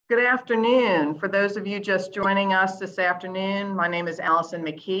Good afternoon. For those of you just joining us this afternoon, my name is Allison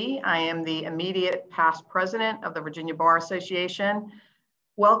McKee. I am the immediate past president of the Virginia Bar Association.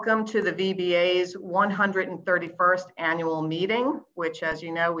 Welcome to the VBA's 131st annual meeting, which, as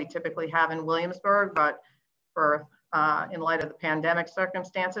you know, we typically have in Williamsburg, but in light of the pandemic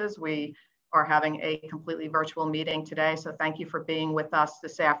circumstances, we are having a completely virtual meeting today. So thank you for being with us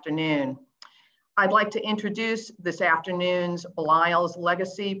this afternoon. I'd like to introduce this afternoon's Belisle's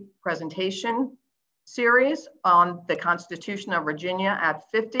Legacy presentation series on the Constitution of Virginia at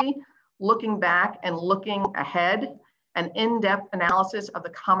 50, looking back and looking ahead, an in-depth analysis of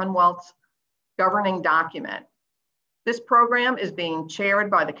the Commonwealth's governing document. This program is being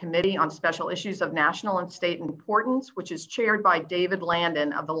chaired by the Committee on Special Issues of National and State Importance, which is chaired by David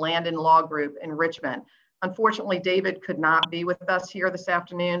Landon of the Landon Law Group in Richmond. Unfortunately, David could not be with us here this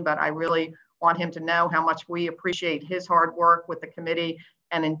afternoon, but I really want him to know how much we appreciate his hard work with the committee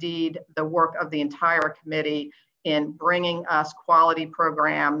and indeed the work of the entire committee in bringing us quality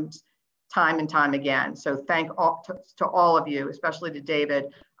programs time and time again. So thank to all of you, especially to David,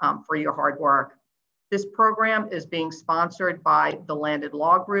 for your hard work. This program is being sponsored by the Landon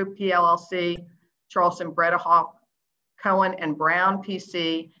Law Group, PLLC, Charleston Bredehoft, Cohen and Brown,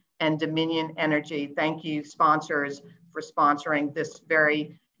 PC, and Dominion Energy. Thank you, sponsors, for sponsoring this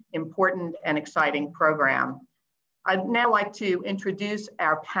very important and exciting program. I'd now like to introduce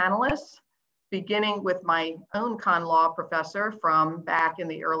our panelists, beginning with my own con law professor from back in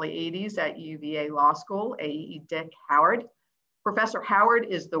the early 80s at UVA Law School, A.E. Dick Howard. Professor Howard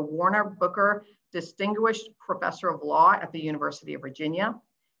is the Warner Booker Distinguished Professor of Law at the University of Virginia.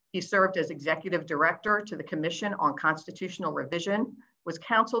 He served as executive director to the Commission on Constitutional Revision, was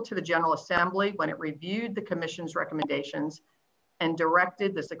counsel to the General Assembly when it reviewed the commission's recommendations, and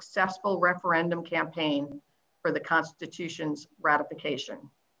directed the successful referendum campaign for the Constitution's ratification.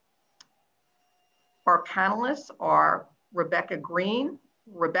 Our panelists are Rebecca Green.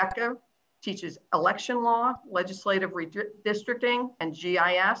 Rebecca teaches election law, legislative redistricting, and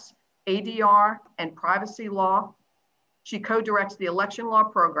GIS, ADR, and privacy law. She co-directs the election law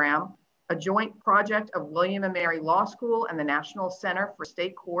program, a joint project of William & Mary Law School and the National Center for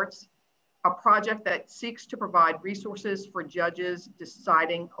State Courts, a project that seeks to provide resources for judges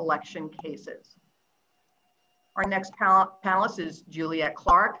deciding election cases. Our next panelist is Juliette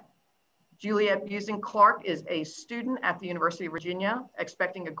Clark. Juliette Busing Clark is a student at the University of Virginia,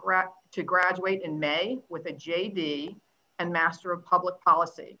 expecting to graduate in May with a JD and Master of Public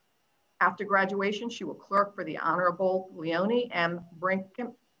Policy. After graduation, she will clerk for the Honorable Leonie M.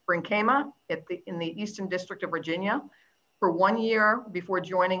 Brinkema in the Eastern District of Virginia for 1 year before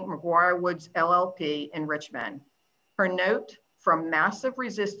joining McGuire Woods LLP in Richmond. Her note, From Massive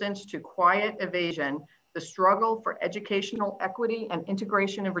Resistance to Quiet Evasion, the Struggle for Educational Equity and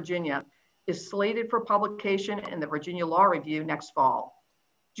Integration in Virginia, is slated for publication in the Virginia Law Review next fall.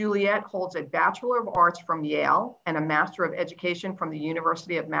 Juliette holds a Bachelor of Arts from Yale and a Master of Education from the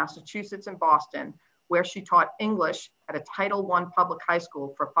University of Massachusetts in Boston, where she taught English at a Title I public high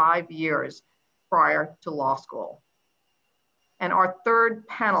school for 5 years prior to law school. And our third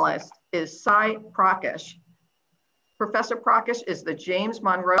panelist is Sai Prakash. Professor Prakash is the James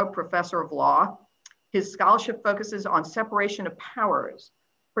Monroe Professor of Law. His scholarship focuses on separation of powers,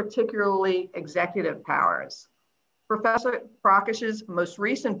 particularly executive powers. Professor Prakash's most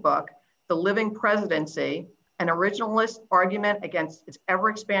recent book, The Living Presidency, an originalist argument against its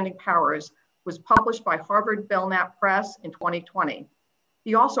ever-expanding powers, was published by Harvard Belknap Press in 2020.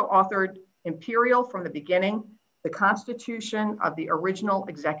 He also authored Imperial from the Beginning, The Constitution of the Original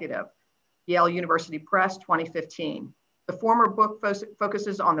Executive, Yale University Press, 2015. The former book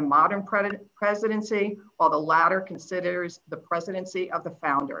focuses on the modern presidency, while the latter considers the presidency of the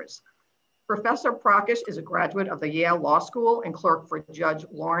founders. Professor Prakash is a graduate of the Yale Law School and clerk for Judge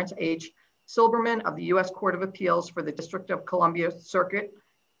Lawrence H. Silberman of the U.S. Court of Appeals for the District of Columbia Circuit,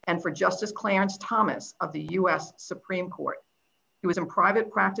 and for Justice Clarence Thomas of the U.S. Supreme Court. He was in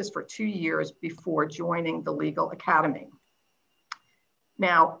private practice for 2 years before joining the Legal Academy.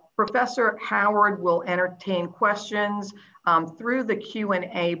 Now, Professor Howard will entertain questions through the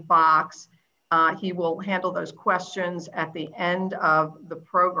Q&A box. He will handle those questions at the end of the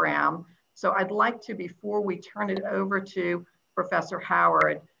program. So I'd like to, before we turn it over to Professor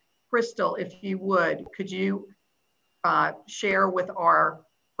Howard, Crystal, if you would, could you share with our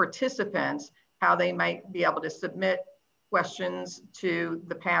participants how they might be able to submit questions to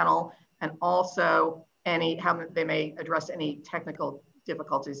the panel, and also how they may address any technical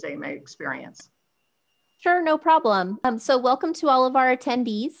difficulties they may experience. Sure, no problem. So welcome to all of our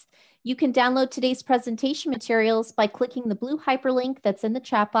attendees. You can download today's presentation materials by clicking the blue hyperlink that's in the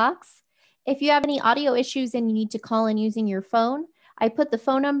chat box. If you have any audio issues and you need to call in using your phone, I put the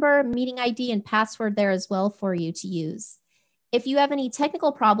phone number, meeting ID, and password there as well for you to use. If you have any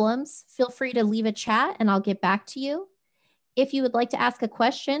technical problems, feel free to leave a chat and I'll get back to you. If you would like to ask a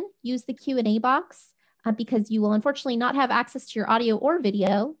question, use the Q&A box because you will unfortunately not have access to your audio or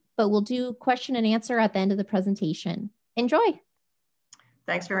video, but we'll do question and answer at the end of the presentation. Enjoy.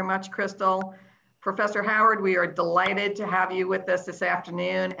 Thanks very much, Crystal. Professor Howard, we are delighted to have you with us this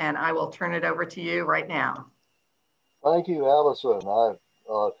afternoon, and I will turn it over to you right now. Thank you, Allison. I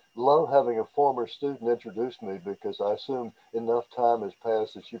love having a former student introduce me because I assume enough time has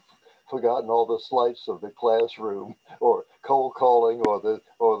passed that you've forgotten all the slights of the classroom or cold calling or the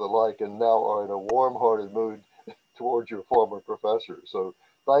like, and now are in a warm-hearted mood towards your former professor. So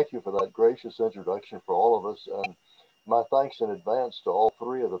thank you for that gracious introduction for all of us, and my thanks in advance to all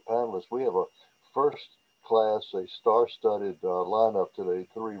three of the panelists. We have a first class, a star-studded lineup today,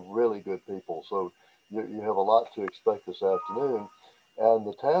 three really good people. So you have a lot to expect this afternoon. And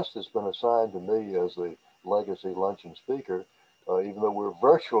the task that's been assigned to me as the Legacy Luncheon speaker, even though we're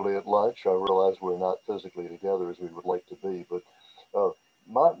virtually at lunch, I realize we're not physically together as we would like to be, but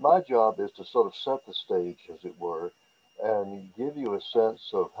my job is to sort of set the stage, as it were, and give you a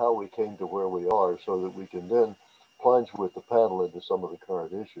sense of how we came to where we are so that we can then plunge with the panel into some of the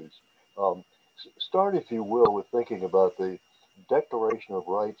current issues. Start, if you will, with thinking about the Declaration of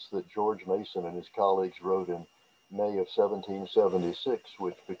Rights that George Mason and his colleagues wrote in May of 1776,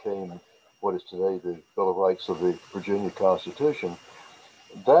 which became what is today the Bill of Rights of the Virginia Constitution.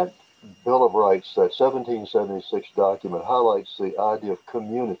 That Bill of Rights, that 1776 document, highlights the idea of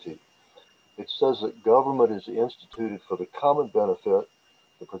community. It says that government is instituted for the common benefit,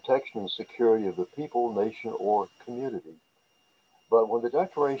 the protection and security of the people, nation, or community. But when the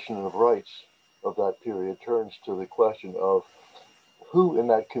Declaration of Rights of that period turns to the question of who in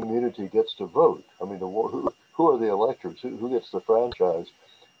that community gets to vote, I mean, who are the electors, who gets the franchise,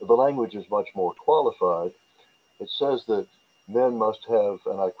 the language is much more qualified. It says that men must have,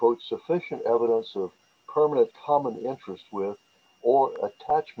 and I quote, sufficient evidence of permanent common interest with or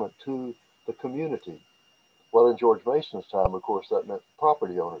attachment to the community. Well, in George Mason's time, of course, that meant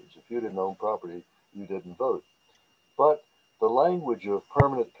property owners. If you didn't own property, you didn't vote. But the language of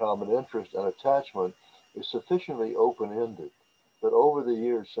permanent common interest and attachment is sufficiently open-ended that over the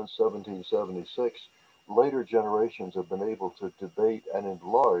years since 1776, later generations have been able to debate and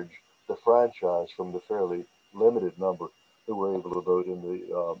enlarge the franchise from the fairly limited number who were able to vote in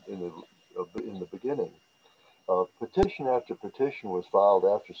the beginning. Petition after petition was filed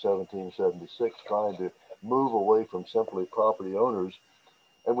after 1776, trying to move away from simply property owners.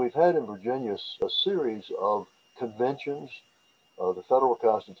 And we've had in Virginia a series of conventions. The federal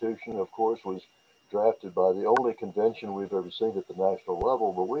Constitution, of course, was drafted by the only convention we've ever seen at the national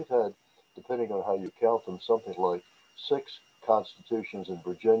level, but we've had, depending on how you count them, something like 6 constitutions in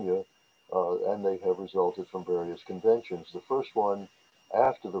Virginia, and they have resulted from various conventions. The first one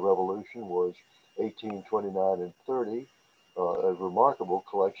after the Revolution was 1829 and 30, a remarkable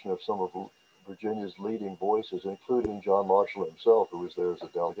collection of some of Virginia's leading voices, including John Marshall himself, who was there as a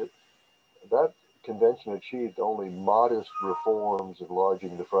delegate. That convention achieved only modest reforms,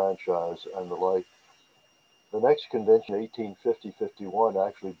 enlarging the franchise and the like. The next convention, 1850-51,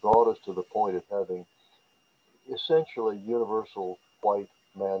 actually brought us to the point of having essentially universal white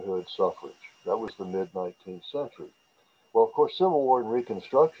manhood suffrage. That was the mid-19th century. Well, of course, Civil War and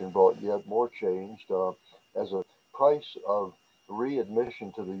Reconstruction brought yet more change. As a price of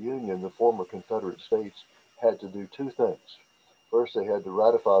readmission to the Union, the former Confederate states had to do 2 things. First, they had to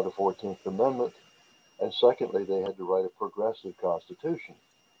ratify the 14th Amendment, and secondly, they had to write a progressive constitution.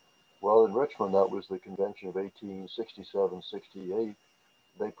 Well, in Richmond, that was the convention of 1867-68.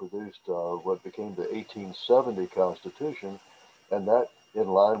 They produced what became the 1870 Constitution, and that, in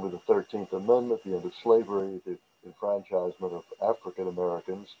line with the 13th Amendment, the end of slavery, the enfranchisement of African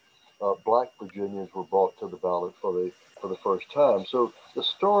Americans, Black Virginians were brought to the ballot for the first time. So the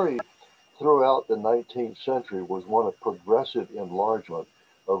story throughout the 19th century was one of progressive enlargement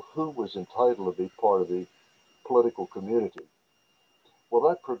of who was entitled to be part of the political community. Well,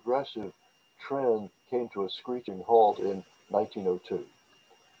 that progressive trend came to a screeching halt in 1902.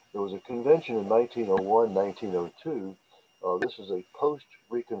 There was a convention in 1901, 1902. This is a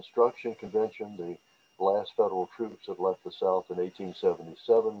post-Reconstruction convention. The last federal troops had left the South in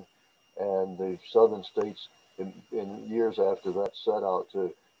 1877, and the Southern states in years after that set out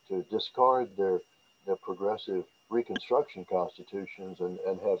to discard their progressive Reconstruction constitutions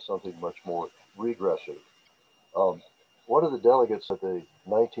and have something much more regressive. One of the delegates at the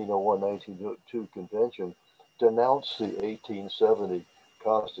 1901-1902 convention denounced the 1870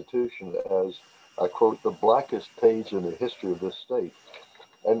 Constitution as, I quote, the blackest page in the history of this state.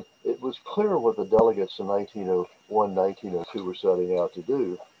 And it was clear what the delegates in 1901-1902 were setting out to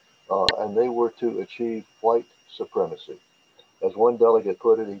do, and they were to achieve white supremacy. As one delegate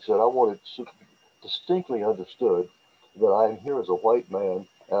put it, he said, I want it distinctly understood that I am here as a white man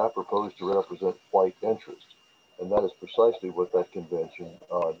and I propose to represent white interests. And that is precisely what that convention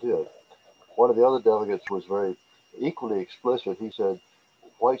did. One of the other delegates was very equally explicit. He said,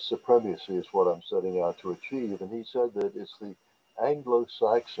 white supremacy is what I'm setting out to achieve. And he said that it's the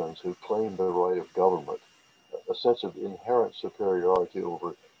Anglo-Saxons who claim the right of government, a sense of inherent superiority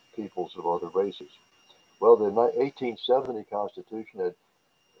over peoples of other races. Well, the 1870 Constitution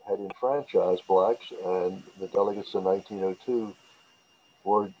had enfranchised blacks, and the delegates in 1902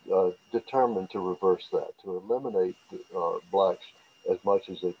 were determined to reverse that, to eliminate blacks as much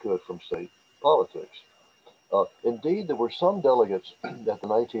as they could from state politics. Indeed, there were some delegates at the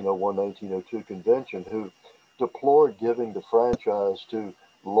 1901-1902 convention who deplored giving the franchise to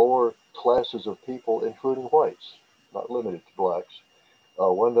lower classes of people, including whites, not limited to blacks.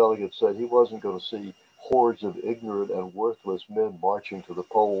 One delegate said he wasn't going to see hordes of ignorant and worthless men marching to the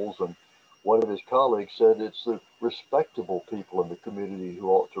polls, and one of his colleagues said it's the respectable people in the community who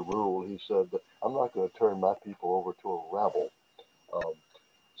ought to rule. He said, I'm not going to turn my people over to a rabble.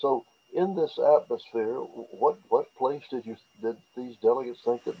 So in this atmosphere, what place did these delegates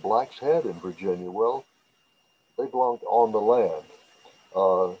think that blacks had in Virginia? Well, they belonged on the land.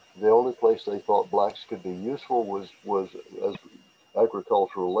 The only place they thought blacks could be useful was as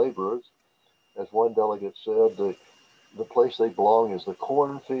agricultural laborers. As one delegate said, the place they belong is the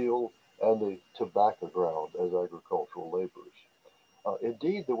cornfield and the tobacco ground as agricultural laborers.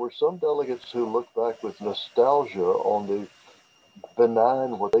 Indeed, there were some delegates who looked back with nostalgia on the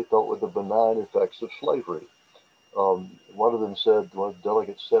what they thought were the benign effects of slavery. One of the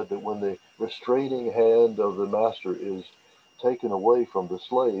delegates said that when the restraining hand of the master is taken away from the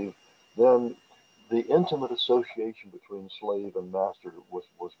slave, then the intimate association between slave and master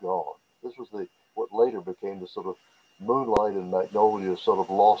was gone. This was what later became the sort of Moonlight and Magnolia sort of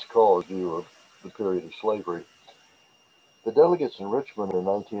lost cause view of the period of slavery. The delegates in Richmond in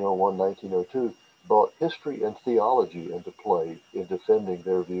 1901-1902 brought history and theology into play in defending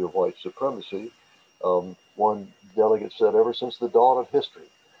their view of white supremacy. One delegate said, ever since the dawn of history,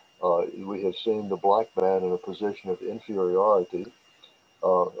 we have seen the black man in a position of inferiority.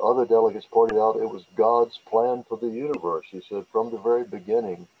 Other delegates pointed out it was God's plan for the universe. He said from the very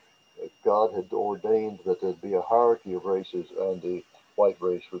beginning, God had ordained that there'd be a hierarchy of races and the white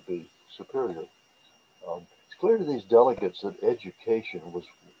race would be superior. It's clear to these delegates that education was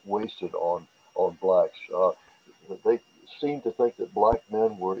wasted on blacks. They seemed to think that black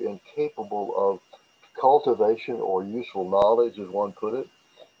men were incapable of cultivation or useful knowledge, as one put it.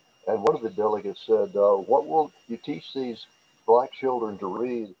 And one of the delegates said, what will you teach these black children to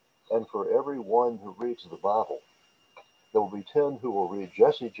read? And for every one who reads the Bible, there will be 10 who will read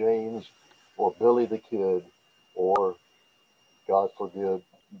Jesse James or Billy the Kid or, God forbid,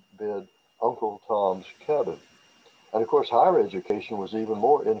 Uncle Tom's Cabin. And of course, higher education was even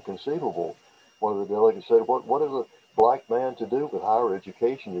more inconceivable. One of the delegates said, what is a black man to do with higher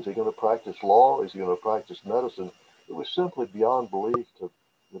education? Is he going to practice law? Is he going to practice medicine? It was simply beyond belief to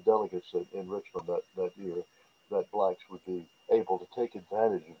the delegates in Richmond that year that blacks would be able to take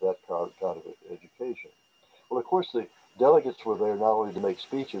advantage of that kind of education. Well, of course, the delegates were there not only to make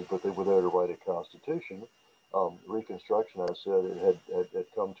speeches, but they were there to write a constitution. Reconstruction, I said, it had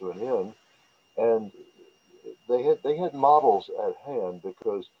come to an end. And they had models at hand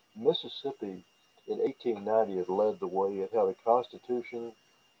because Mississippi in 1890 had led the way. It had a constitution.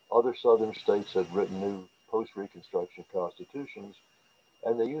 Other southern states had written new post-Reconstruction constitutions,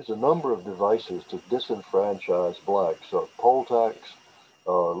 and they used a number of devices to disenfranchise blacks. Poll tax,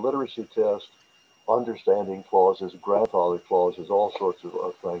 literacy test, understanding clauses, grandfather clauses, all sorts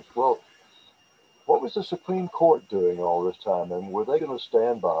of things. Well, what was the Supreme Court doing all this time? And were they going to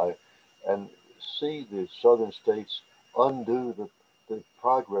stand by and see the southern states undo the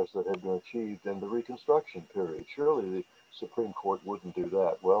progress that had been achieved in the Reconstruction period? Surely the Supreme Court wouldn't do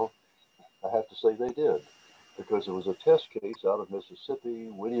that. Well, I have to say they did, because it was a test case out of Mississippi,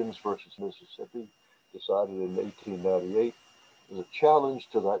 Williams versus Mississippi, decided in 1898. It was a challenge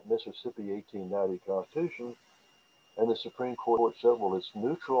to that Mississippi 1890 Constitution, and the Supreme Court said, well, it's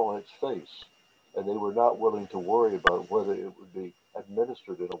neutral on its face, and they were not willing to worry about whether it would be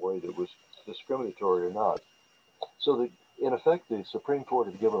administered in a way that was discriminatory or not. So in effect, the Supreme Court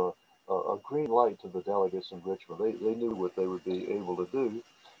had given a green light to the delegates in Richmond. They knew what they would be able to do.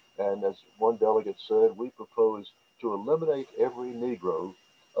 And as one delegate said, we propose to eliminate every Negro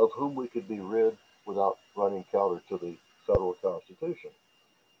of whom we could be rid without running counter to the federal Constitution.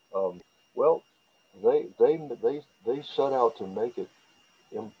 Well, they set out to make it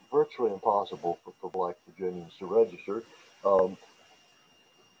virtually impossible for Black Virginians to register.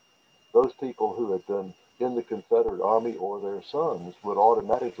 Those people who had been in the Confederate Army or their sons would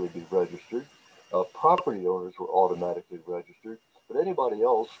automatically be registered. Property owners were automatically registered, but anybody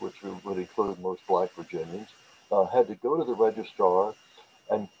else, which would include most Black Virginians, had to go to the registrar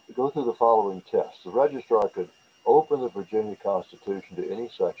and go through the following tests. The registrar could open the Virginia Constitution to any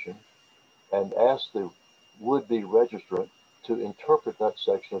section and ask the would-be registrant to interpret that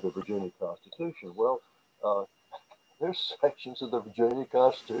section of the Virginia Constitution. Well, there's sections of the Virginia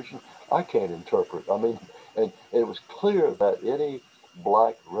Constitution I can't interpret. I mean, and it was clear that any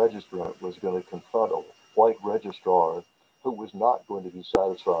Black registrant was going to confront a white registrar who was not going to be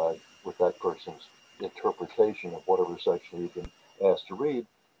satisfied with that person's interpretation of whatever section he'd been asked to read.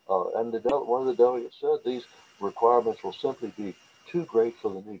 And one of the delegates said these requirements will simply be too great for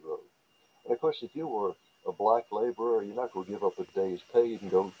the Negro. And of course, if you were a Black laborer, you're not going to give up a day's pay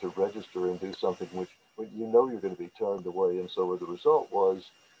and go to register and do something which you know you're going to be turned away. And so the result was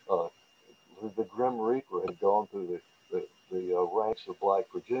the Grim Reaper had gone through the ranks of Black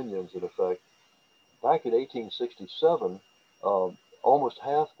Virginians. In effect, back in 1867, almost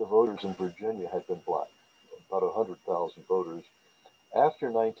half the voters in Virginia had been Black, about 100,000 voters.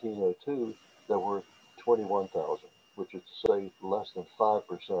 After 1902, there were 21,000, which is to say less than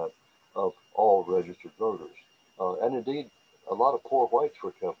 5% of all registered voters. And indeed, a lot of poor whites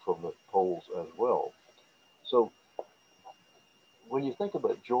were kept from the polls as well. So when you think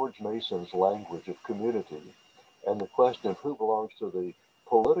about George Mason's language of community and the question of who belongs to the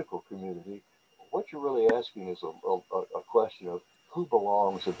political community, what you're really asking is a question of who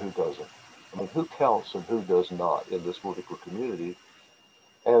belongs and who doesn't. I mean, who counts and who does not in this political community.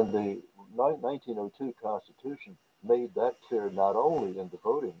 And the 1902 Constitution made that clear not only in the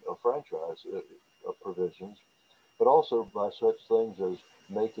voting or franchise provisions, but also by such things as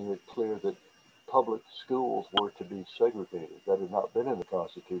making it clear that public schools were to be segregated. That had not been in the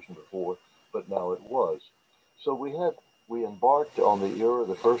Constitution before, but now it was. So we embarked on the era,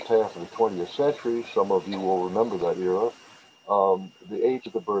 the first half of the 20th century. Some of you will remember that era, the age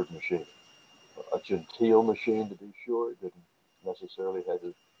of the bird machine. A genteel machine, to be sure. It didn't necessarily have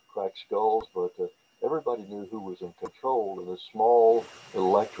to crack skulls, but everybody knew who was in control, and the small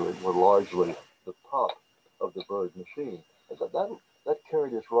electorate were largely the pup of the bird machine. And that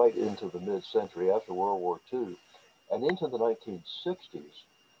carried us right into the mid-century after World War II and into the 1960s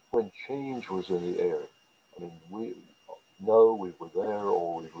when change was in the air. I mean, we were there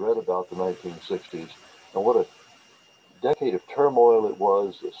or we read about the 1960s and what a decade of turmoil it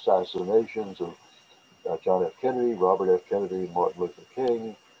was, assassinations of John F. Kennedy, Robert F. Kennedy, Martin Luther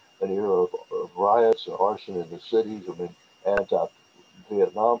King, an era of riots and arson in the cities, I mean,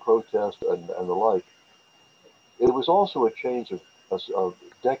 anti-Vietnam protests and the like. It was also a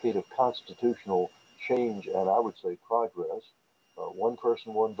decade of constitutional change and I would say progress. One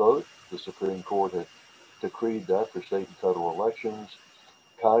person, one vote. The Supreme Court had decreed that for state and federal elections.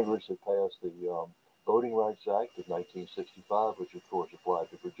 Congress had passed the Voting Rights Act of 1965, which of course applied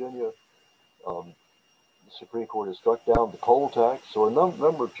to Virginia. The Supreme Court has struck down the poll tax, so a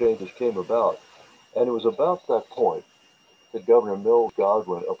number of changes came about. And it was about that point that Governor Mills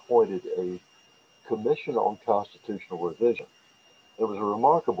Godwin appointed a Commission on Constitutional Revision. It was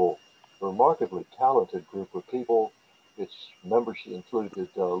a remarkably talented group of people. Its members included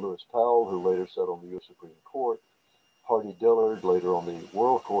Lewis Powell, who later sat on the U.S. Supreme Court, Hardy Dillard, later on the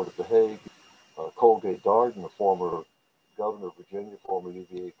World Court at The Hague, Colgate Darden, a former governor of Virginia, former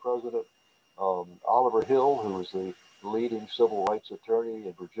UVA president, Oliver Hill, who was the leading civil rights attorney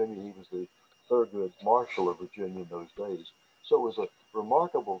in Virginia. He was the Thurgood Marshall of Virginia in those days. So it was a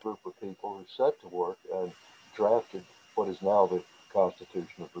remarkable group of people who set to work and drafted what is now the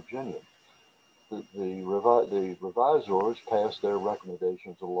Constitution of Virginia. The revisors passed their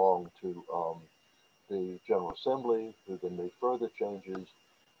recommendations along to the General Assembly, who then made further changes.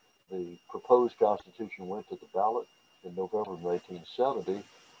 The proposed Constitution went to the ballot in November of 1970,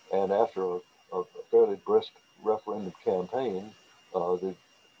 and after a fairly brisk referendum campaign, the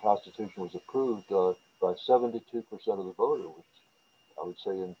Constitution was approved by 72% of the voter, which I would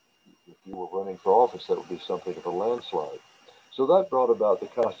say if you were running for office, that would be something of a landslide. So that brought about the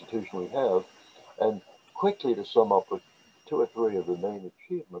Constitution we have. And quickly to sum up with two or three of the main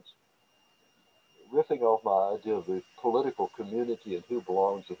achievements, riffing off my idea of the political community and who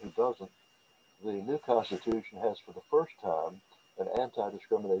belongs and who doesn't, the new Constitution has for the first time an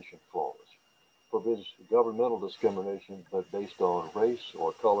anti-discrimination clause. Forbids governmental discrimination but based on race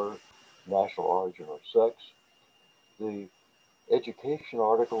or color, national origin or sex. The education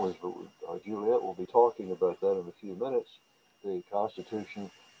article, is Juliet will be talking about that in a few minutes. The Constitution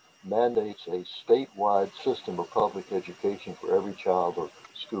mandates a statewide system of public education for every child of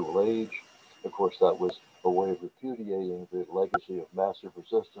school age. Of course, that was a way of repudiating the legacy of massive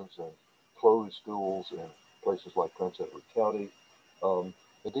resistance and closed schools in places like Prince Edward County.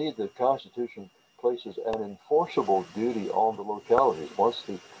 Indeed, the Constitution places an enforceable duty on the localities. Once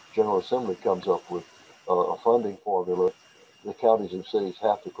the General Assembly comes up with a funding formula, the counties and cities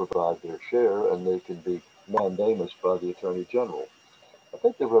have to provide their share, and they can be mandamus by the Attorney General. I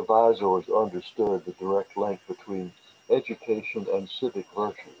think the revisors understood the direct link between education and civic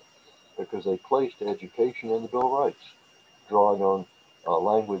virtue because they placed education in the Bill of Rights, drawing on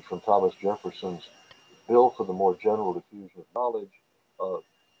language from Thomas Jefferson's Bill for the More General Diffusion of Knowledge.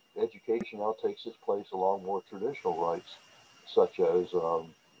 Education now takes its place along more traditional rights, such as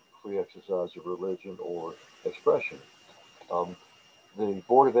free exercise of religion or expression. The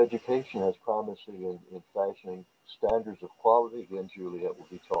Board of Education has primacy in fashioning standards of quality. Again, Juliet will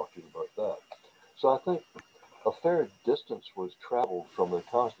be talking about that. So I think a fair distance was traveled from the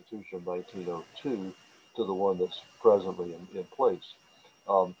Constitution of 1902 to the one that's presently in place.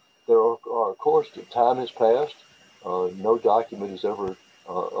 There are, of course, time has passed. No document is ever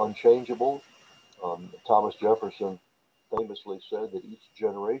unchangeable. Thomas Jefferson famously said that each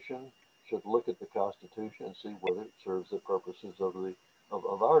generation should look at the Constitution and see whether it serves the purposes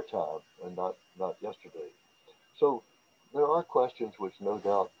of our time and not yesterday. So there are questions which no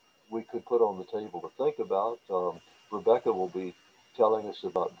doubt we could put on the table to think about. Rebecca will be telling us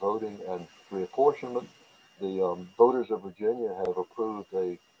about voting and reapportionment. The voters of Virginia have approved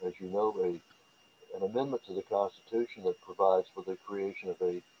as you know, an amendment to the Constitution that provides for the creation of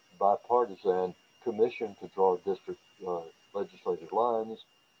a bipartisan commission to draw district legislative lines.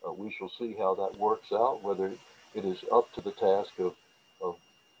 We shall see how that works out, whether it is up to the task of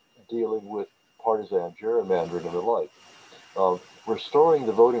dealing with partisan gerrymandering and the like. Restoring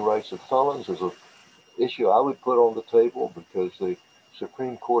the voting rights of felons is an issue I would put on the table because the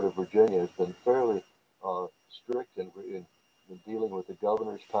Supreme Court of Virginia has been fairly strict in dealing with the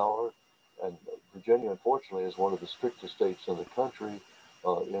governor's power. And Virginia, unfortunately, is one of the strictest states in the country.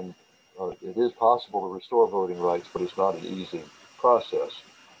 It is possible to restore voting rights, but it's not an easy process.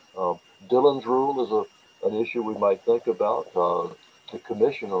 Dillon's rule is an issue we might think about. The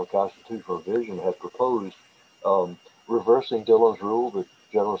Commission on Constitutional Revision had proposed reversing Dillon's rule. The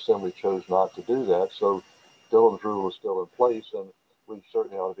General Assembly chose not to do that, so Dillon's rule is still in place, and we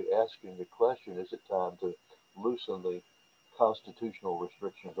certainly ought to be asking the question, is it time to loosen the constitutional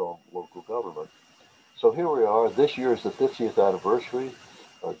restrictions on local government? So here we are. This year is the 50th anniversary,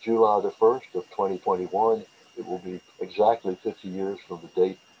 July the 1st of 2021. It will be exactly 50 years from the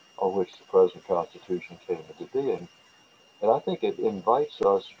date on which the present Constitution came into being. And I think it invites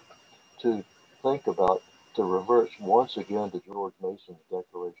us to think about, to revert once again to George Mason's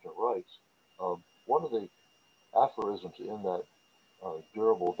Declaration of Rights. One of the aphorisms in that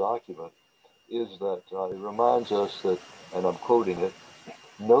durable document is that it reminds us that, and I'm quoting it,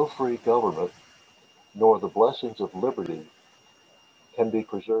 no free government nor the blessings of liberty can be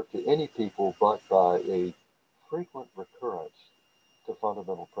preserved to any people but by a frequent recurrence to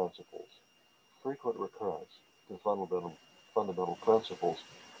fundamental principles. Frequent recurrence to fundamental principles.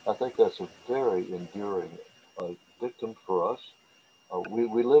 I think that's a very enduring dictum for us.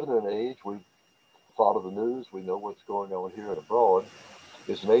 We live in an age, we follow the news, we know what's going on here and abroad.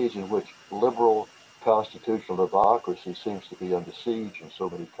 It's an age in which liberal constitutional democracy seems to be under siege in so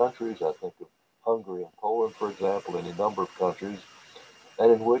many countries. I think of Hungary and Poland, for example, and a number of countries,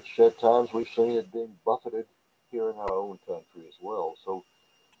 and in which at times we've seen it being buffeted here in our own country as well. So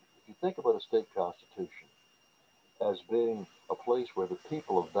if you think about a state constitution as being a place where the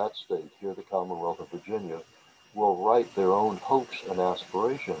people of that state, here the Commonwealth of Virginia, will write their own hopes and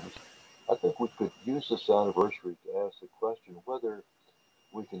aspirations, I think we could use this anniversary to ask the question whether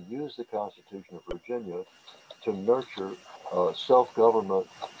we can use the Constitution of Virginia to nurture self-government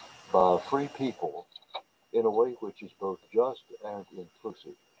by free people in a way which is both just and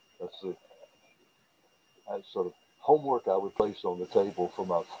inclusive. That's the sort of homework I would place on the table for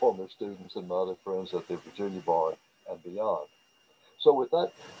my former students and my other friends at the Virginia Bar and beyond. So with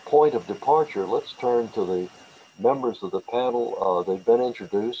that point of departure, let's turn to the members of the panel. They've been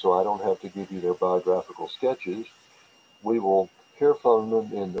introduced, so I don't have to give you their biographical sketches. We will hear from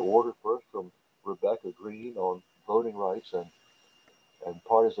them in the order first from Rebecca Green on voting rights and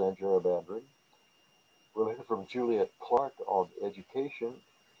partisan gerrymandering. We'll hear from Juliet Clark on education,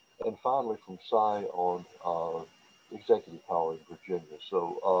 and finally from Cy on executive power in Virginia.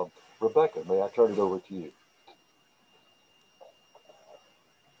 So, Rebecca, may I turn it over to you?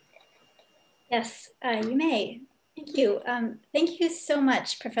 Yes, you may. Thank you. Thank you so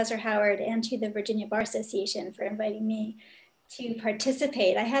much, Professor Howard, and to the Virginia Bar Association for inviting me to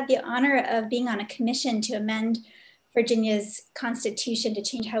participate. I had the honor of being on a commission to amend Virginia's constitution to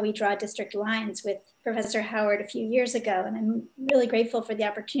change how we draw district lines with Professor Howard a few years ago. And I'm really grateful for the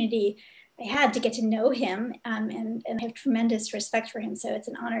opportunity I had to get to know him, and I have tremendous respect for him. So it's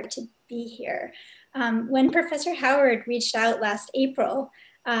an honor to be here. When Professor Howard reached out last April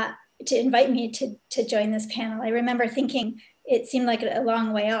to invite me to join this panel, I remember thinking it seemed like a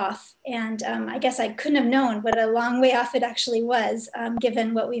long way off. And I guess I couldn't have known what a long way off it actually was,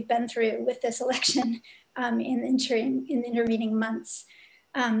 given what we've been through with this election in the intervening months.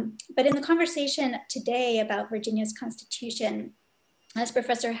 But in the conversation today about Virginia's constitution, as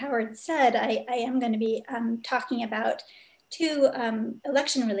Professor Howard said, I am going to be talking about two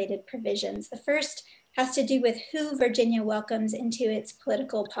election-related provisions. The first has to do with who Virginia welcomes into its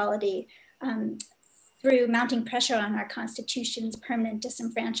political polity through mounting pressure on our Constitution's permanent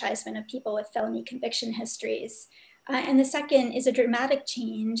disenfranchisement of people with felony conviction histories. And the second is a dramatic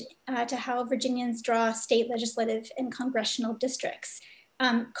change to how Virginians draw state legislative and congressional districts.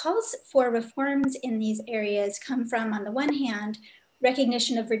 Calls for reforms in these areas come from, on the one hand,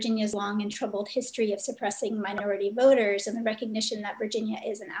 recognition of Virginia's long and troubled history of suppressing minority voters, and the recognition that Virginia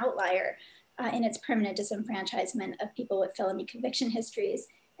is an outlier in its permanent disenfranchisement of people with felony conviction histories.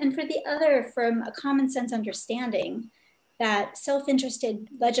 And for the other, from a common sense understanding that self-interested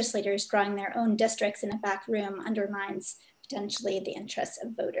legislators drawing their own districts in a back room undermines potentially the interests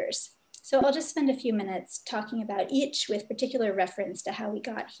of voters. So I'll just spend a few minutes talking about each with particular reference to how we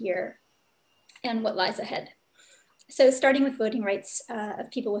got here and what lies ahead. So starting with voting rights of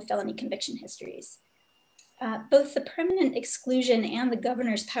people with felony conviction histories. Both the permanent exclusion and the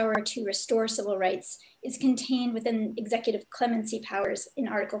governor's power to restore civil rights is contained within executive clemency powers in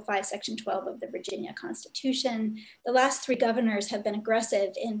Article 5, Section 12 of the Virginia Constitution. The last three governors have been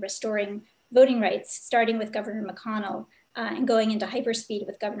aggressive in restoring voting rights, starting with Governor McConnell and going into hyperspeed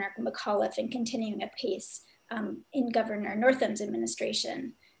with Governor McAuliffe and continuing at pace in Governor Northam's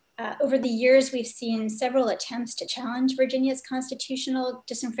administration. Over the years, we've seen several attempts to challenge Virginia's constitutional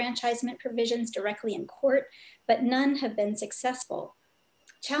disenfranchisement provisions directly in court, but none have been successful.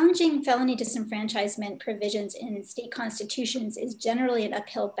 Challenging felony disenfranchisement provisions in state constitutions is generally an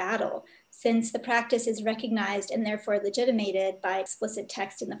uphill battle, since the practice is recognized and therefore legitimated by explicit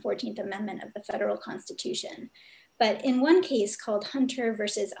text in the 14th Amendment of the federal Constitution. But in one case called Hunter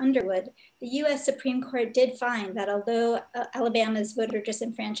versus Underwood, the US Supreme Court did find that although Alabama's voter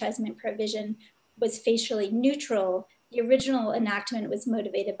disenfranchisement provision was facially neutral, the original enactment was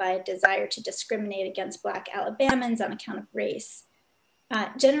motivated by a desire to discriminate against Black Alabamans on account of race.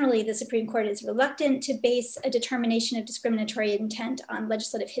 Generally, the Supreme Court is reluctant to base a determination of discriminatory intent on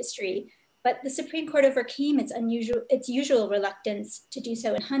legislative history, but the Supreme Court overcame its usual reluctance to do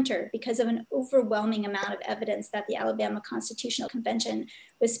so in Hunter because of an overwhelming amount of evidence that the Alabama Constitutional Convention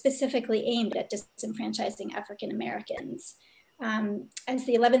was specifically aimed at disenfranchising African Americans. As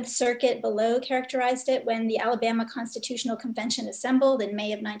the 11th Circuit below characterized it, when the Alabama Constitutional Convention assembled in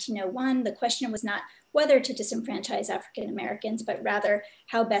May of 1901, the question was not whether to disenfranchise African Americans, but rather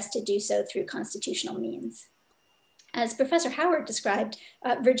how best to do so through constitutional means. As Professor Howard described,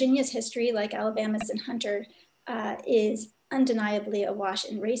 Virginia's history, like Alabama's and Hunter, is undeniably awash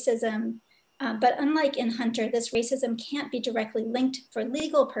in racism. But unlike in Hunter, this racism can't be directly linked for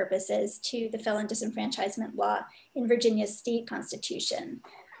legal purposes to the felon disenfranchisement law in Virginia's state constitution.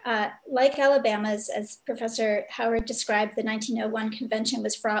 Like Alabama's, as Professor Howard described, the 1901 convention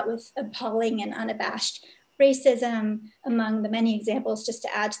was fraught with appalling and unabashed racism. Among the many examples, just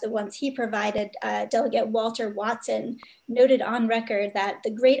to add to the ones he provided, Delegate Walter Watson noted on record that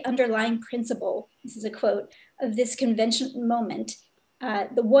the great underlying principle, this is a quote, of this convention moment,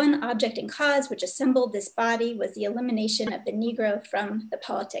 the one object and cause which assembled this body was the elimination of the Negro from the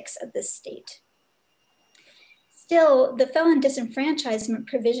politics of this state. Still, the felon disenfranchisement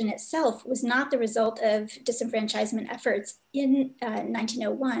provision itself was not the result of disenfranchisement efforts in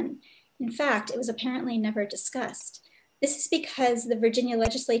 1901. In fact, it was apparently never discussed. This is because the Virginia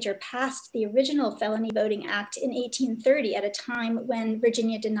legislature passed the original Felony Voting Act in 1830 at a time when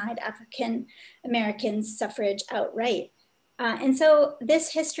Virginia denied African Americans suffrage outright. And so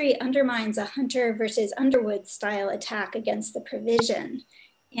this history undermines a Hunter versus Underwood style attack against the provision.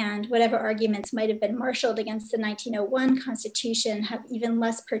 And whatever arguments might have been marshaled against the 1901 Constitution have even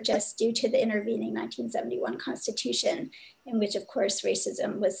less purchase due to the intervening 1971 Constitution, in which, of course,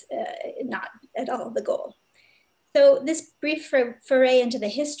 racism was not at all the goal. So this brief foray into the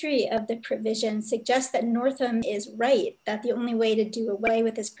history of the provision suggests that Northam is right, that the only way to do away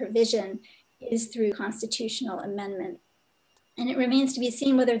with this provision is through constitutional amendment. And it remains to be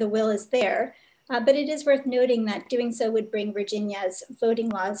seen whether the will is there, but it is worth noting that doing so would bring Virginia's voting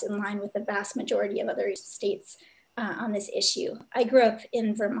laws in line with the vast majority of other states on this issue. I grew up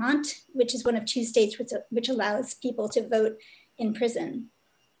in Vermont, which is one of 2 states which allows people to vote in prison.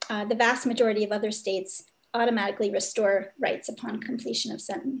 The vast majority of other states automatically restore rights upon completion of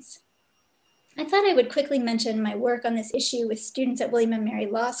sentence. I thought I would quickly mention my work on this issue with students at William & Mary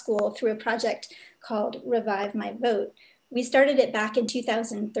Law School through a project called Revive My Vote. We started it back in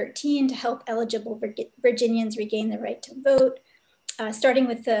 2013 to help eligible Virginians regain the right to vote, starting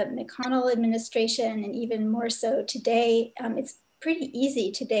with the McConnell administration, and even more so today. It's pretty easy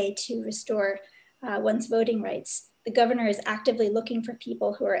today to restore one's voting rights. The governor is actively looking for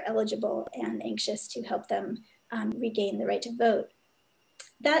people who are eligible and anxious to help them regain the right to vote.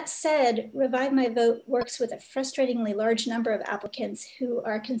 That said, Revive My Vote works with a frustratingly large number of applicants who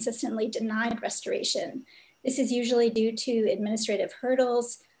are consistently denied restoration. This is usually due to administrative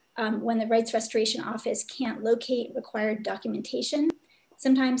hurdles, when the Rights Restoration Office can't locate required documentation.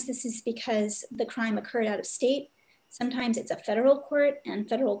 Sometimes this is because the crime occurred out of state. Sometimes it's a federal court, and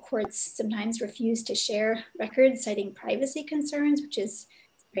federal courts sometimes refuse to share records citing privacy concerns, which is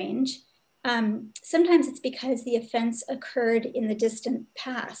strange. Sometimes it's because the offense occurred in the distant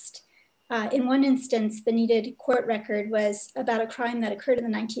past. In one instance, the needed court record was about a crime that occurred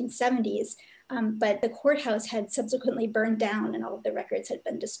in the 1970s, but the courthouse had subsequently burned down and all of the records had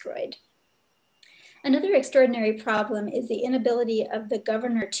been destroyed. Another extraordinary problem is the inability of the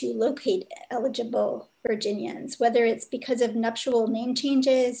governor to locate eligible Virginians, whether it's because of nuptial name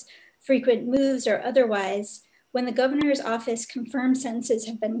changes, frequent moves, or otherwise. When the governor's office confirms censuses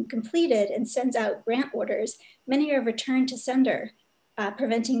have been completed and sends out grant orders, many are returned to sender,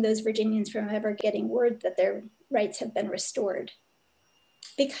 preventing those Virginians from ever getting word that their rights have been restored.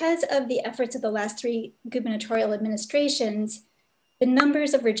 Because of the efforts of the last 3 gubernatorial administrations, the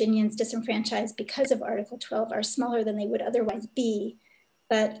numbers of Virginians disenfranchised because of Article 12 are smaller than they would otherwise be.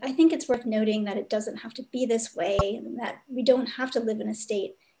 But I think it's worth noting that it doesn't have to be this way, and that we don't have to live in a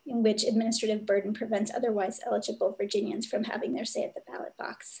state in which administrative burden prevents otherwise eligible Virginians from having their say at the ballot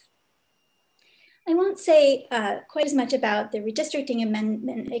box. I won't say quite as much about the redistricting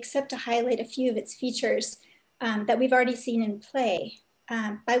amendment, except to highlight a few of its features that we've already seen in play.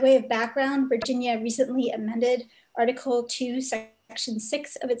 By way of background, Virginia recently amended Article 2, Section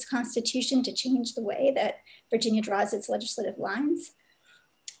 6 of its Constitution to change the way that Virginia draws its legislative lines.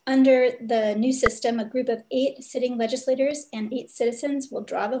 Under the new system, a group of 8 sitting legislators and 8 citizens will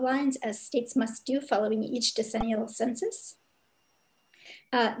draw the lines, as states must do following each decennial census.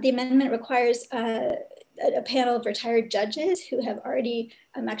 The amendment requires a panel of retired judges who have already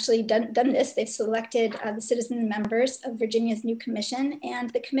actually done this. They've selected the citizen members of Virginia's new commission, and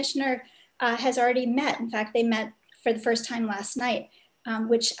the commissioner has already met. In fact, they met for the first time last night,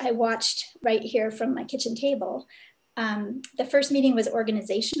 which I watched right here from my kitchen table. The first meeting was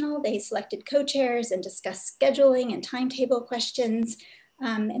organizational. They selected co-chairs and discussed scheduling and timetable questions.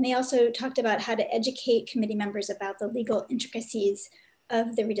 And they also talked about how to educate committee members about the legal intricacies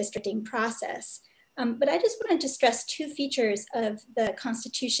of the redistricting process. But I just wanted to stress 2 features of the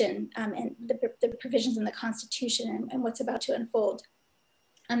Constitution and the provisions in the Constitution and what's about to unfold.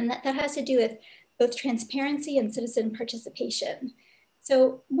 And that has to do with both transparency and citizen participation.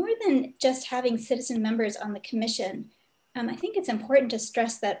 So more than just having citizen members on the commission, I think it's important to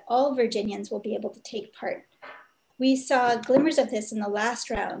stress that all Virginians will be able to take part. We saw glimmers of this in the last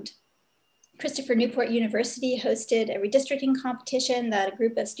round. Christopher Newport University hosted a redistricting competition that a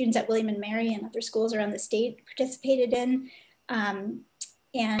group of students at William & Mary and other schools around the state participated in.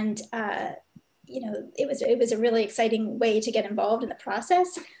 You know, it was a really exciting way to get involved in the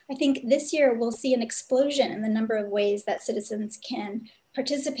process. I think this year we'll see an explosion in the number of ways that citizens can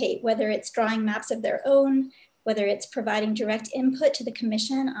participate, whether it's drawing maps of their own, whether it's providing direct input to the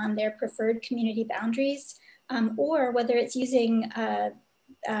commission on their preferred community boundaries, or whether it's using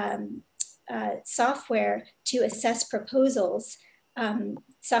software to assess proposals,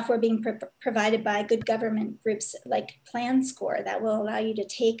 software being provided by good government groups like PlanScore that will allow you to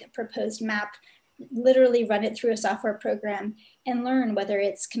take a proposed map, literally run it through a software program and learn whether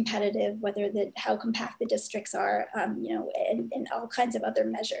it's competitive, how compact the districts are, and all kinds of other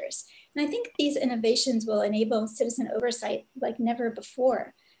measures. And I think these innovations will enable citizen oversight like never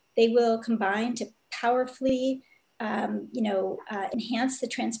before. They will combine to powerfully enhance the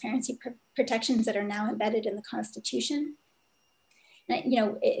transparency protections that are now embedded in the Constitution.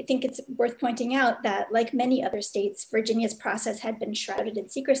 And, I think it's worth pointing out that, like many other states, Virginia's process had been shrouded in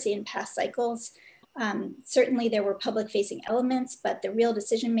secrecy in past cycles. Certainly there were public-facing elements, but the real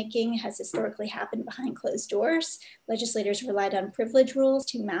decision-making has historically happened behind closed doors. Legislators relied on privilege rules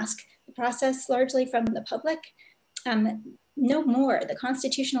to mask the process largely from the public. No more, the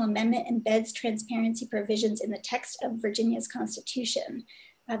constitutional amendment embeds transparency provisions in the text of Virginia's Constitution.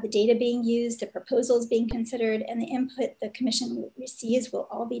 The data being used, the proposals being considered, and the input the commission receives will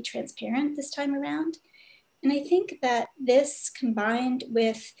all be transparent this time around. And I think that this, combined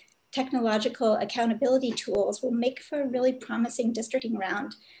with technological accountability tools, will make for a really promising districting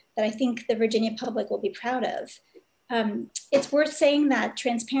round that I think the Virginia public will be proud of. It's worth saying that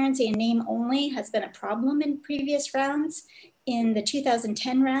transparency in name only has been a problem in previous rounds. In the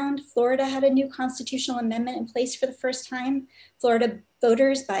 2010 round, Florida had a new constitutional amendment in place for the first time. Florida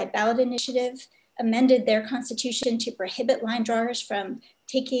voters, by ballot initiative, amended their constitution to prohibit line drawers from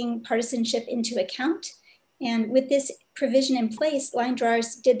taking partisanship into account. And with this provision in place, line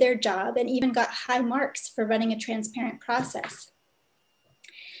drawers did their job and even got high marks for running a transparent process.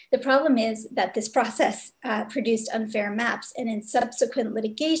 The problem is that this process produced unfair maps, and in subsequent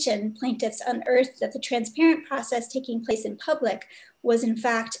litigation, plaintiffs unearthed that the transparent process taking place in public was in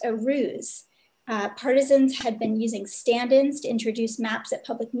fact a ruse. Partisans had been using stand-ins to introduce maps at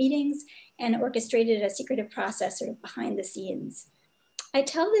public meetings and orchestrated a secretive process sort of behind the scenes. I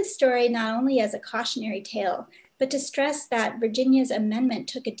tell this story not only as a cautionary tale, but to stress that Virginia's amendment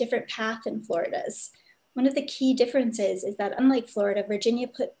took a different path than Florida's. One of the key differences is that, unlike Florida, Virginia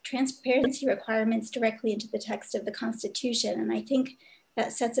put transparency requirements directly into the text of the Constitution, and I think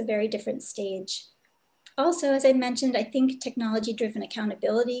that sets a very different stage. Also, as I mentioned, I think technology-driven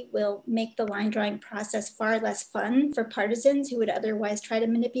accountability will make the line drawing process far less fun for partisans who would otherwise try to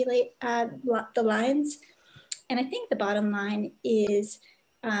manipulate the lines. And I think the bottom line is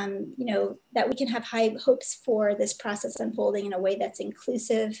that we can have high hopes for this process unfolding in a way that's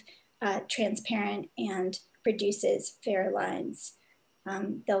inclusive, transparent, and produces fair lines.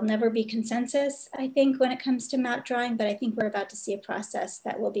 There'll never be consensus, I think, when it comes to map drawing, but I think we're about to see a process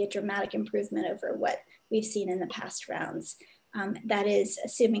that will be a dramatic improvement over what we've seen in the past rounds. That is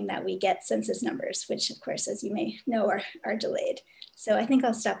assuming that we get census numbers, which of course, as you may know, are delayed. So I think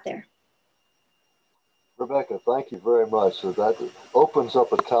I'll stop there. Rebecca, thank you very much. So that opens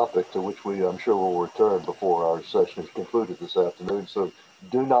up a topic to which I'm sure will return before our session is concluded this afternoon. So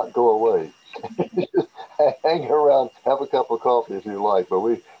do not go away. Hang around, have a cup of coffee if you like, but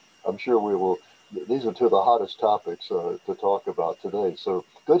I'm sure we will. These are two of the hottest topics to talk about today. So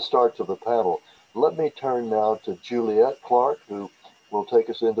good start to the panel. Let me turn now to Juliet Clark, who will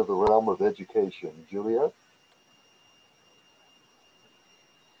take us into the realm of education. Juliet?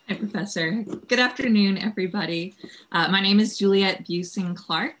 Hi, Professor. Good afternoon, everybody. My name is Juliet Busing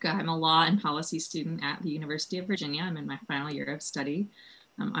Clark. I'm a law and policy student at the University of Virginia. I'm in my final year of study.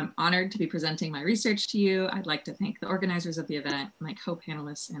 I'm honored to be presenting my research to you. I'd like to thank the organizers of the event, my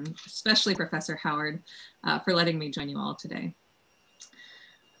co-panelists, and especially Professor Howard for letting me join you all today.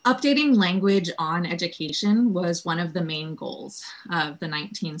 Updating language on education was one of the main goals of the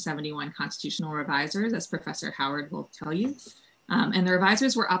 1971 constitutional revisers, as Professor Howard will tell you. And the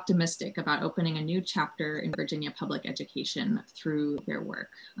revisers were optimistic about opening a new chapter in Virginia public education through their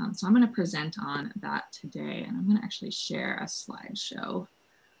work. So I'm going to present on that today, and I'm going to actually share a slideshow.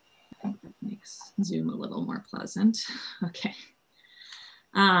 I think that makes Zoom a little more pleasant. Okay.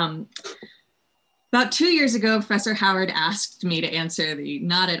 About 2 years ago, Professor Howard asked me to answer the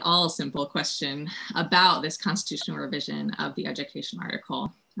not at all simple question about this constitutional revision of the education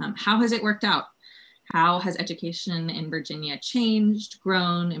article. How has it worked out? How has education in Virginia changed,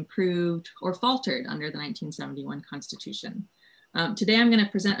 grown, improved, or faltered under the 1971 Constitution? Today, I'm going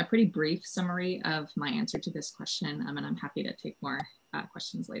to present a pretty brief summary of my answer to this question, and I'm happy to take more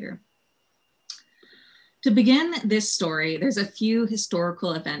questions later. To begin this story, there's a few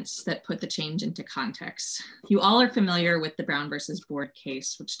historical events that put the change into context. You all are familiar with the Brown versus Board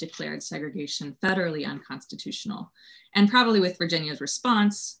case, which declared segregation federally unconstitutional, and probably with Virginia's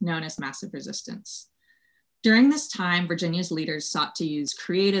response, known as massive resistance. During this time, Virginia's leaders sought to use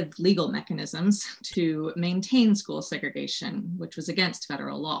creative legal mechanisms to maintain school segregation, which was against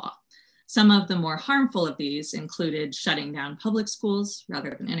federal law. Some of the more harmful of these included shutting down public schools rather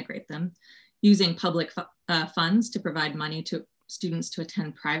than integrate them, using public funds to provide money to students to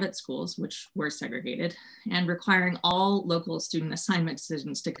attend private schools, which were segregated, and requiring all local student assignment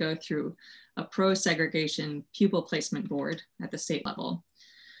decisions to go through a pro-segregation pupil placement board at the state level.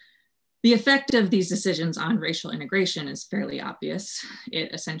 The effect of these decisions on racial integration is fairly obvious.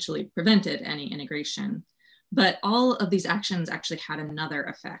 It essentially prevented any integration, but all of these actions actually had another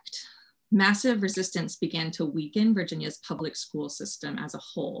effect. Massive resistance began to weaken Virginia's public school system as a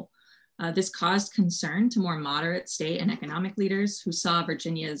whole. This caused concern to more moderate state and economic leaders who saw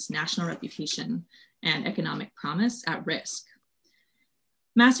Virginia's national reputation and economic promise at risk.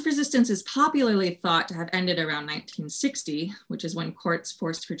 Massive resistance is popularly thought to have ended around 1960, which is when courts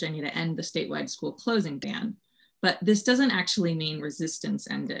forced Virginia to end the statewide school closing ban. But this doesn't actually mean resistance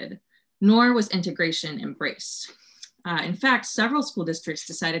ended, nor was integration embraced. In fact, several school districts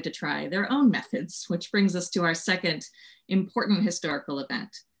decided to try their own methods, which brings us to our second important historical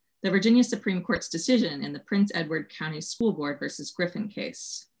event, the Virginia Supreme Court's decision in the Prince Edward County School Board versus Griffin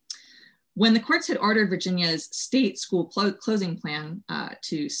case. When the courts had ordered Virginia's state school closing plan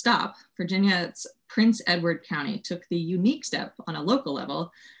to stop, Virginia's Prince Edward County took the unique step on a local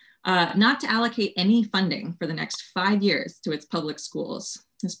level not to allocate any funding for the next 5 years to its public schools.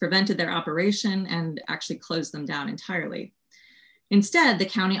 This prevented their operation and actually closed them down entirely. Instead, the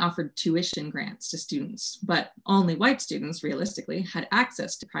county offered tuition grants to students, but only white students, realistically, had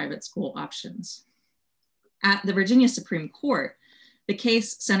access to private school options. At the Virginia Supreme Court, the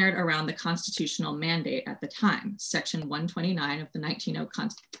case centered around the constitutional mandate at the time, Section 129 of the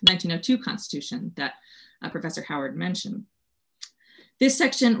 1902 Constitution that Professor Howard mentioned. This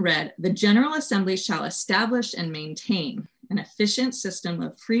section read, "The General Assembly shall establish and maintain an efficient system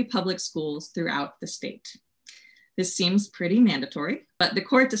of free public schools throughout the state." This seems pretty mandatory, but the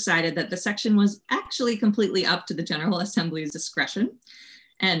court decided that the section was actually completely up to the General Assembly's discretion.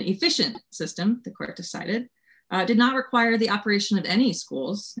 An efficient system, the court decided, did not require the operation of any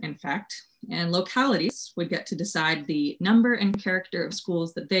schools, in fact, and localities would get to decide the number and character of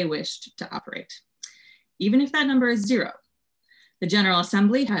schools that they wished to operate, even if that number is 0. The General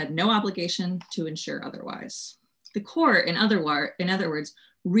Assembly had no obligation to ensure otherwise. The court, in other words,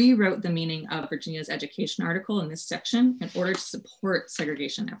 rewrote the meaning of Virginia's education article in this section in order to support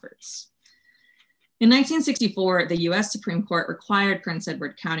segregation efforts. In 1964, the US Supreme Court required Prince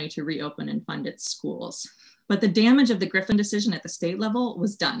Edward County to reopen and fund its schools. But the damage of the Griffin decision at the state level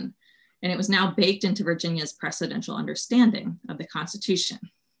was done, and it was now baked into Virginia's precedential understanding of the Constitution.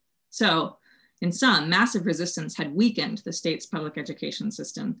 So, in sum, massive resistance had weakened the state's public education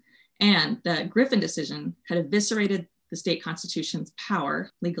system, and the Griffin decision had eviscerated the state constitution's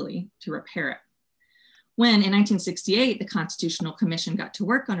power legally to repair it. When in 1968, the Constitutional Commission got to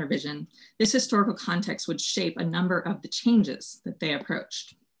work on revision, this historical context would shape a number of the changes that they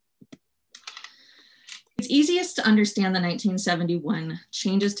approached. It's easiest to understand the 1971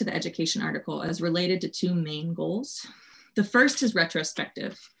 changes to the education article as related to 2 main goals. The first is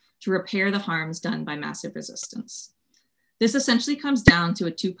retrospective, to repair the harms done by massive resistance. This essentially comes down to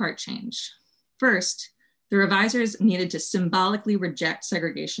a 2-part change. First, the revisers needed to symbolically reject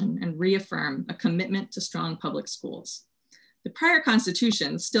segregation and reaffirm a commitment to strong public schools. The prior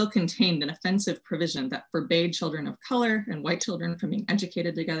constitution still contained an offensive provision that forbade children of color and white children from being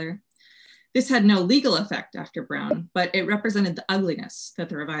educated together. This had no legal effect after Brown, but it represented the ugliness that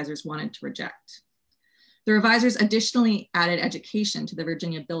the revisers wanted to reject. The revisers additionally added education to the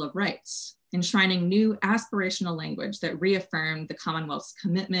Virginia Bill of Rights, enshrining new aspirational language that reaffirmed the Commonwealth's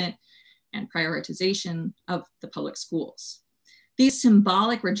commitment and prioritization of the public schools. These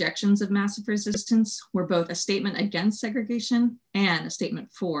symbolic rejections of massive resistance were both a statement against segregation and a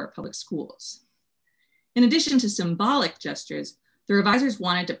statement for public schools. In addition to symbolic gestures, the revisers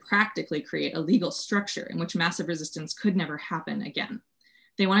wanted to practically create a legal structure in which massive resistance could never happen again.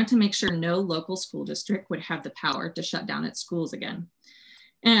 They wanted to make sure no local school district would have the power to shut down its schools again,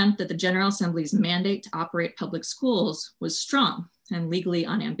 and that the General Assembly's mandate to operate public schools was strong and legally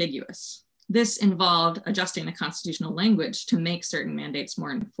unambiguous. This involved adjusting the constitutional language to make certain mandates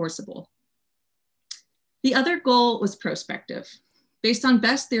more enforceable. The other goal was prospective. Based on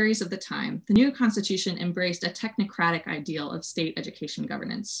best theories of the time, the new Constitution embraced a technocratic ideal of state education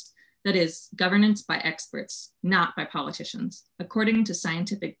governance. That is, governance by experts, not by politicians, according to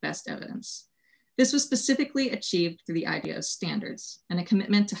scientific best evidence. This was specifically achieved through the idea of standards and a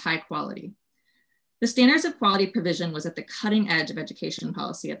commitment to high quality. The standards of quality provision was at the cutting edge of education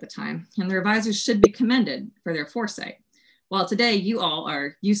policy at the time, and the revisers should be commended for their foresight. While today you all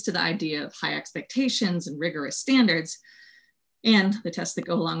are used to the idea of high expectations and rigorous standards, and the tests that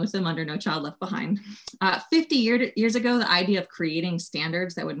go along with them under No Child Left Behind. 50 years ago, the idea of creating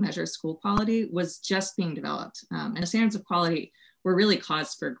standards that would measure school quality was just being developed. And the standards of quality were really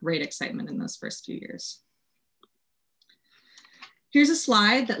cause for great excitement in those first few years. Here's a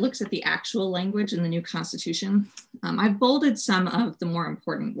slide that looks at the actual language in the new Constitution. I've bolded some of the more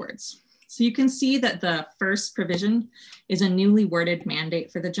important words. So you can see that the first provision is a newly worded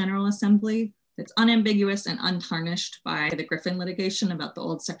mandate for the General Assembly that's unambiguous and untarnished by the Griffin litigation about the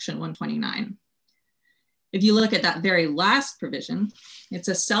old Section 129. If you look at that very last provision, it's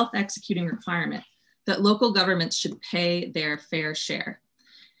a self-executing requirement that local governments should pay their fair share.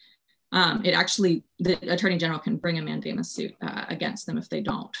 The Attorney General can bring a mandamus suit against them if they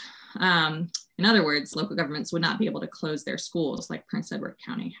don't. In other words, local governments would not be able to close their schools like Prince Edward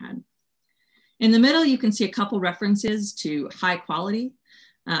County had. In the middle, you can see a couple references to high quality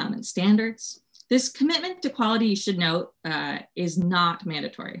and standards. This commitment to quality, you should note, is not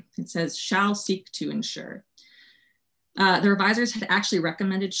mandatory. It says shall seek to ensure. The revisers had actually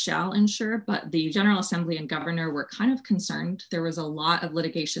recommended shall ensure, but the General Assembly and governor were kind of concerned. There was a lot of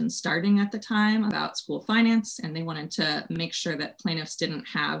litigation starting at the time about school finance, and they wanted to make sure that plaintiffs didn't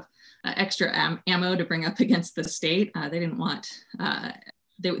have extra ammo to bring up against the state. They didn't want,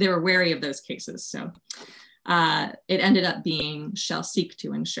 they were wary of those cases. So it ended up being shall seek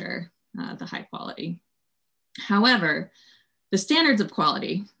to ensure the high quality. However, the standards of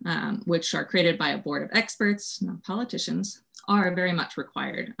quality, which are created by a board of experts, not politicians, are very much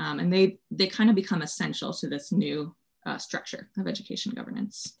required. And they kind of become essential to this new structure of education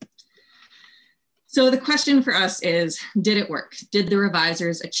governance. So the question for us is, did it work? Did the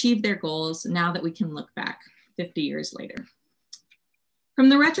revisers achieve their goals now that we can look back 50 years later? From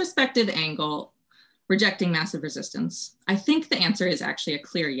the retrospective angle, rejecting massive resistance, I think the answer is actually a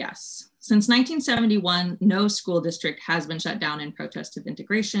clear yes. Since 1971, no school district has been shut down in protest of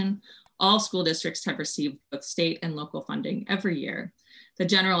integration. All school districts have received both state and local funding every year. The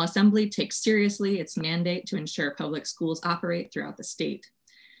General Assembly takes seriously its mandate to ensure public schools operate throughout the state.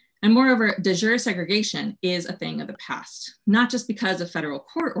 And moreover, de jure segregation is a thing of the past, not just because of federal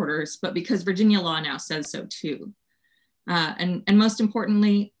court orders, but because Virginia law now says so too. And most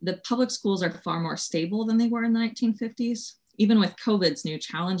importantly, the public schools are far more stable than they were in the 1950s. Even with COVID's new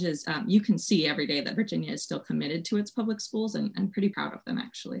challenges, you can see every day that Virginia is still committed to its public schools and pretty proud of them,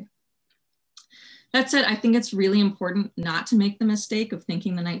 actually. That said, I think it's really important not to make the mistake of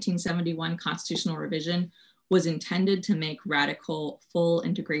thinking the 1971 constitutional revision was intended to make radical full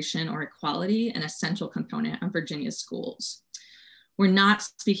integration or equality an essential component of Virginia's schools. We're not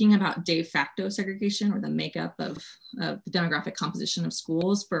speaking about de facto segregation or the makeup of the demographic composition of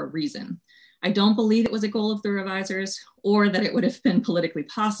schools for a reason. I don't believe it was a goal of the revisers or that it would have been politically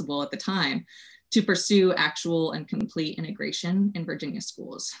possible at the time to pursue actual and complete integration in Virginia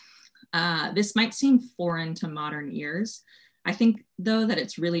schools. This might seem foreign to modern ears. I think, though, that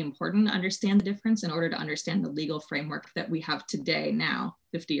it's really important to understand the difference in order to understand the legal framework that we have today now,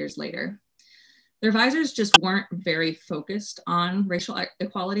 50 years later. The revisers just weren't very focused on racial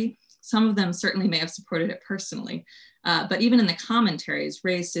equality. Some of them certainly may have supported it personally, but even in the commentaries,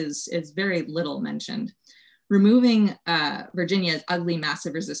 race is very little mentioned. Removing Virginia's ugly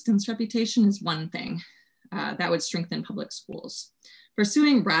massive resistance reputation is one thing that would strengthen public schools.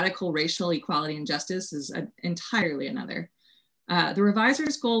 Pursuing radical racial equality and justice is entirely another. The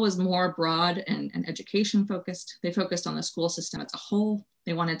revisers' goal was more broad and education focused. They focused on the school system as a whole.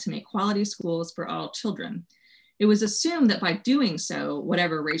 They wanted to make quality schools for all children. It was assumed that by doing so,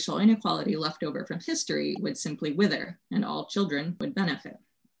 whatever racial inequality left over from history would simply wither and all children would benefit.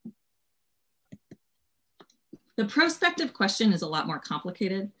 The prospective question is a lot more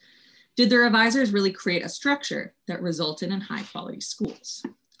complicated. Did the revisers really create a structure that resulted in high quality schools?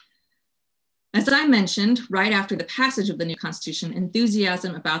 As I mentioned, right after the passage of the new Constitution,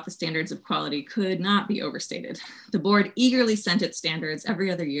 enthusiasm about the standards of quality could not be overstated. The board eagerly sent its standards every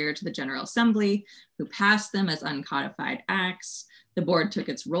other year to the General Assembly, who passed them as uncodified acts. The board took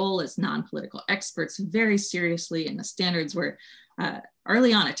its role as non-political experts very seriously, and the standards were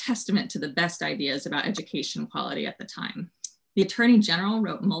early on a testament to the best ideas about education quality at the time. The Attorney General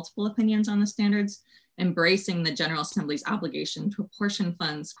wrote multiple opinions on the standards, embracing the General Assembly's obligation to apportion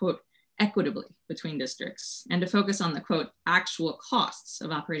funds, quote, equitably between districts and to focus on the, quote, actual costs of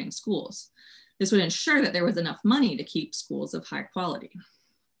operating schools. This would ensure that there was enough money to keep schools of high quality.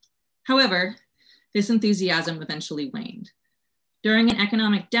 However, this enthusiasm eventually waned. During an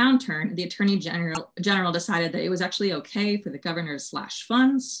economic downturn, the Attorney General decided that it was actually okay for the governor to slash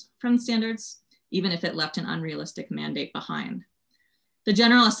funds from standards, even if it left an unrealistic mandate behind. The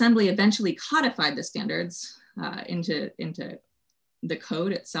General Assembly eventually codified the standards into the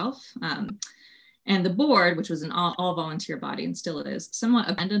code itself. And the board, which was an all volunteer body and still is, somewhat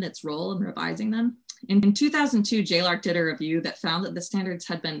abandoned its role in revising them. In 2002, JLARC did a review that found that the standards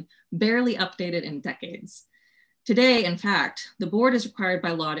had been barely updated in decades. Today, in fact, the board is required by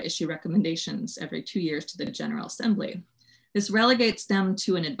law to issue recommendations every 2 years to the General Assembly. This relegates them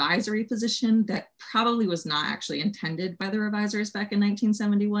to an advisory position that probably was not actually intended by the revisers back in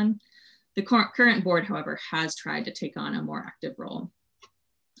 1971. The current board, however, has tried to take on a more active role.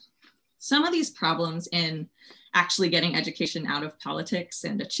 Some of these problems in actually getting education out of politics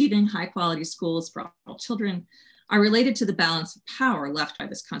and achieving high quality schools for all children are related to the balance of power left by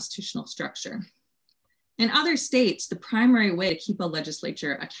this constitutional structure. In other states, the primary way to keep a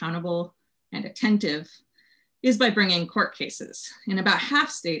legislature accountable and attentive is by bringing court cases. In about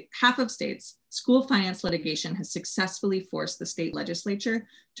half of states, school finance litigation has successfully forced the state legislature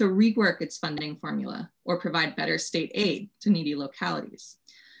to rework its funding formula or provide better state aid to needy localities.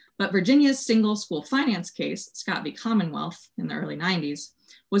 But Virginia's single school finance case, Scott v. Commonwealth in the early 90s,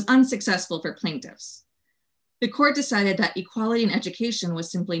 was unsuccessful for plaintiffs. The court decided that equality in education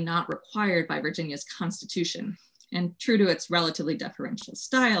was simply not required by Virginia's constitution. And true to its relatively deferential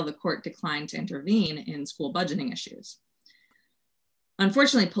style, the court declined to intervene in school budgeting issues.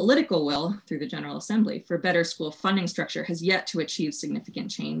 Unfortunately, political will through the General Assembly for better school funding structure has yet to achieve significant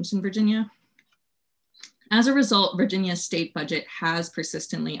change in Virginia. As a result, Virginia's state budget has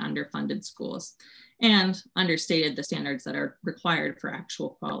persistently underfunded schools and understated the standards that are required for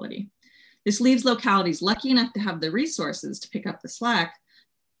actual quality. This leaves localities lucky enough to have the resources to pick up the slack,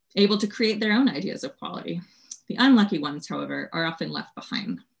 able to create their own ideas of quality. The unlucky ones, however, are often left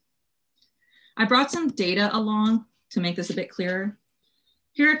behind. I brought some data along to make this a bit clearer.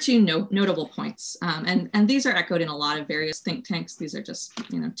 Here are two notable points, and these are echoed in a lot of various think tanks. These are just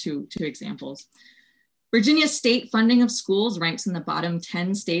two examples. Virginia's state funding of schools ranks in the bottom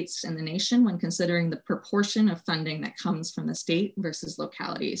 10 states in the nation when considering the proportion of funding that comes from the state versus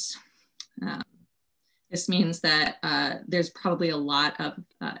localities. This means that there's probably a lot of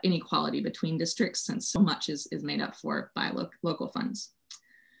inequality between districts since so much is made up for by local funds.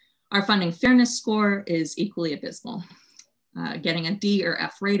 Our funding fairness score is equally abysmal. Getting a D or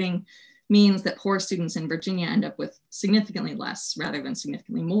F rating means that poor students in Virginia end up with significantly less rather than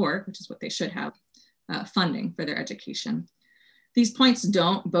significantly more, which is what they should have, funding for their education. These points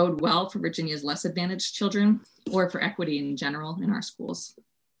don't bode well for Virginia's less advantaged children or for equity in general in our schools.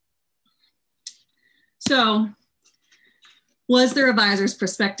 So, was the reviser's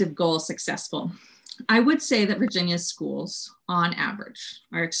prospective goal successful? I would say that Virginia's schools, on average,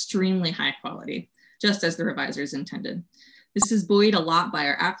 are extremely high quality, just as the revisers intended. This is buoyed a lot by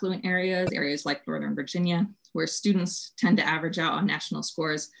our affluent areas like Northern Virginia, where students tend to average out on national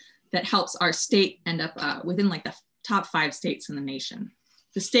scores that helps our state end up within like the top 5 states in the nation.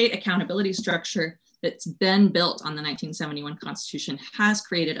 The state accountability structure that's been built on the 1971 Constitution has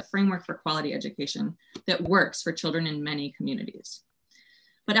created a framework for quality education that works for children in many communities.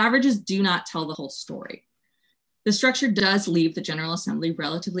 But averages do not tell the whole story. The structure does leave the General Assembly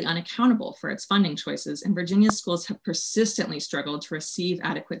relatively unaccountable for its funding choices, and Virginia's schools have persistently struggled to receive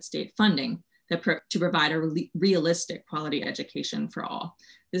adequate state funding to provide a realistic quality education for all.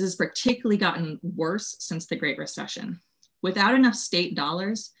 This has particularly gotten worse since the Great Recession. Without enough state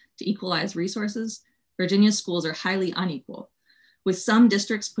dollars to equalize resources, Virginia's schools are highly unequal, with some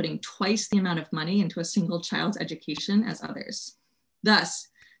districts putting twice the amount of money into a single child's education as others. Thus,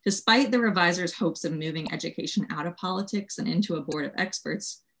 despite the reviser's hopes of moving education out of politics and into a board of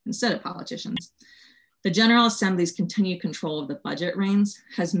experts instead of politicians, the General Assembly's continued control of the budget reins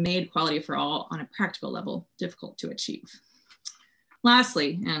has made quality for all on a practical level difficult to achieve.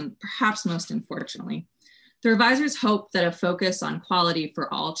 Lastly, and perhaps most unfortunately, the revisers hope that a focus on quality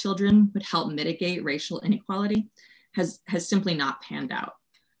for all children would help mitigate racial inequality has simply not panned out.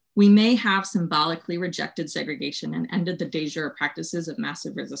 We may have symbolically rejected segregation and ended the de jure practices of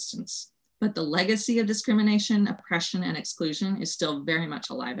massive resistance, but the legacy of discrimination, oppression, and exclusion is still very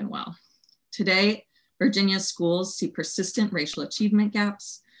much alive and well. Today, Virginia's schools see persistent racial achievement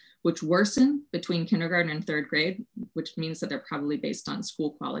gaps, which worsen between kindergarten and 3rd grade, which means that they're probably based on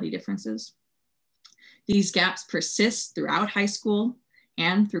school quality differences. These gaps persist throughout high school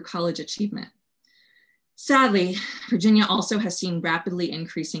and through college achievement. Sadly, Virginia also has seen rapidly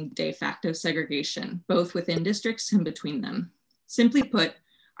increasing de facto segregation, both within districts and between them. Simply put,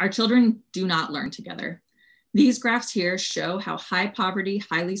 our children do not learn together. These graphs here show how high poverty,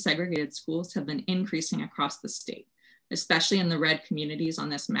 highly segregated schools have been increasing across the state, especially in the red communities on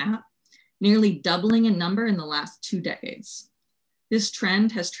this map, nearly doubling in number in the last 2 decades. This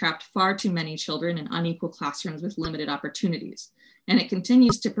trend has trapped far too many children in unequal classrooms with limited opportunities, and it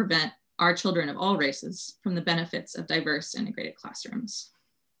continues to prevent our children of all races from the benefits of diverse integrated classrooms.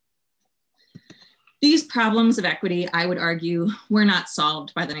 These problems of equity, I would argue, were not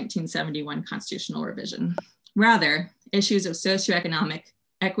solved by the 1971 constitutional revision. Rather, issues of socioeconomic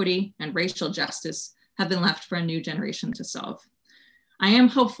equity and racial justice have been left for a new generation to solve. I am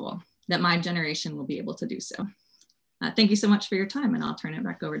hopeful that my generation will be able to do so. Thank you so much for your time, and I'll turn it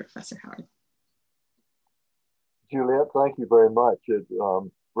back over to Professor Howard. Juliet, thank you very much. It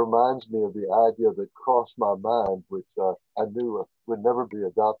reminds me of the idea that crossed my mind, which I knew would never be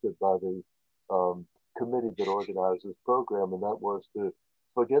adopted by the committee that organized this program, and that was to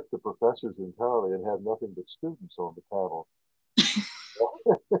forget the professors entirely and have nothing but students on the panel.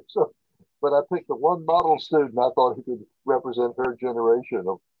 But I picked the one model student I thought who could represent her generation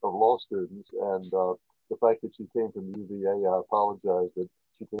of law students, and the fact that she came from UVA, I apologize that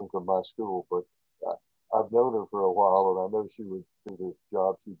she came from my school, but I've known her for a while, and I know she would do the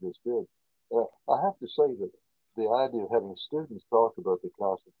job she just did. I have to say that the idea of having students talk about the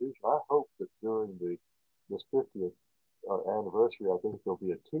Constitution, I hope that during this 50th anniversary, I think there'll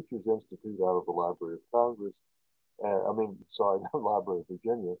be a Teachers Institute out of the Library of Congress, the Library of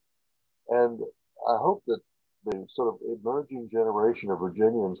Virginia. And I hope that the sort of emerging generation of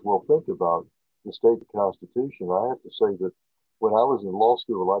Virginians will think about the state constitution. I have to say that when I was in law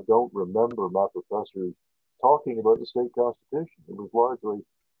school, I don't remember my professors talking about the state constitution. It was largely,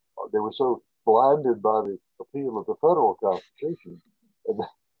 they were so blinded by the appeal of the federal constitution.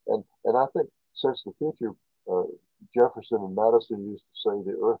 And I think since the future, Jefferson and Madison used to say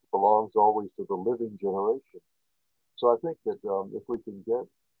the earth belongs always to the living generation. So I think that if we can get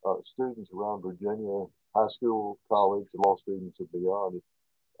students around Virginia, high school, college, law students and beyond,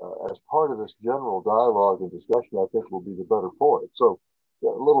 as part of this general dialogue and discussion, I think will be the better for it. So a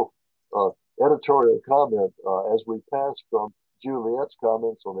little editorial comment as we pass from Juliet's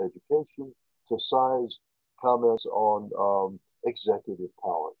comments on education to Sai's comments on executive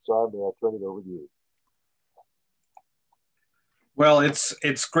power. Sai, may I turn it over to you? Well,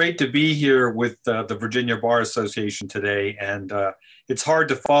 it's great to be here with the Virginia Bar Association today, and it's hard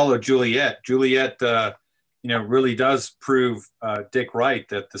to follow Juliet. Juliet, really does prove Dick right,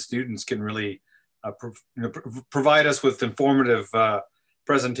 that the students can really provide us with informative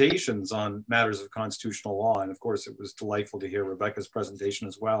presentations on matters of constitutional law. And of course, it was delightful to hear Rebecca's presentation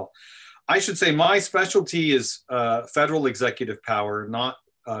as well. I should say my specialty is federal executive power, not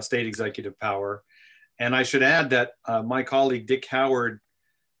state executive power. And I should add that my colleague Dick Howard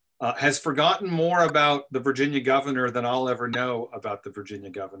has forgotten more about the Virginia governor than I'll ever know about the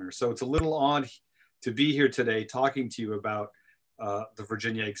Virginia governor. So it's a little odd to be here today talking to you about the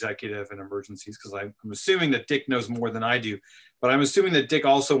Virginia executive and emergencies, because I'm assuming that Dick knows more than I do, but I'm assuming that Dick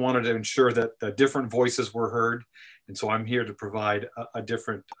also wanted to ensure that the different voices were heard. And so I'm here to provide a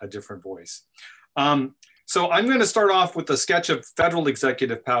different voice. So I'm going to start off with a sketch of federal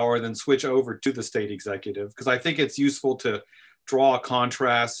executive power, then switch over to the state executive, because I think it's useful to draw a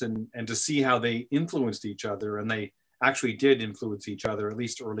contrast and to see how they influenced each other. And they actually did influence each other, at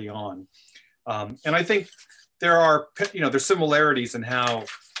least early on. And I think there's similarities in how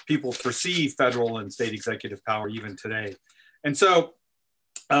people perceive federal and state executive power even today. And so,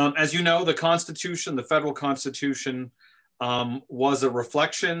 as you know, the Constitution, the federal Constitution, was a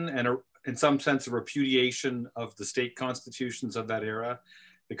reflection and in some sense, a repudiation of the state constitutions of that era.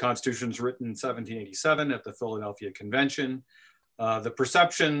 The Constitution's written in 1787 at the Philadelphia Convention. The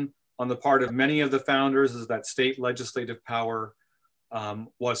perception on the part of many of the founders is that state legislative power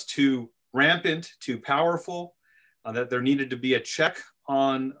was too rampant, too powerful, that there needed to be a check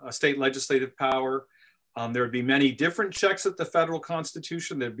on state legislative power. There would be many different checks at the federal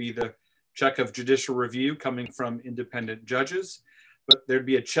Constitution. There'd be the check of judicial review coming from independent judges, but there'd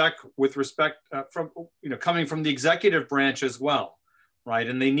be a check with respect coming from the executive branch as well, right?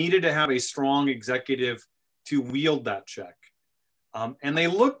 And they needed to have a strong executive to wield that check. And they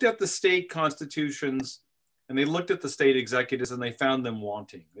looked at the state constitutions and they looked at the state executives and they found them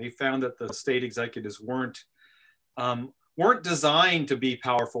wanting. They found that the state executives weren't designed to be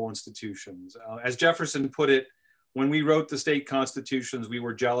powerful institutions. As Jefferson put it, when we wrote the state constitutions, we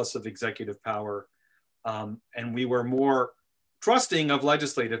were jealous of executive power and we were more trusting of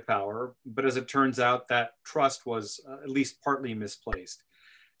legislative power, but as it turns out, that trust was at least partly misplaced.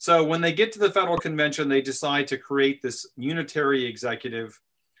 So when they get to the Federal Convention, they decide to create this unitary executive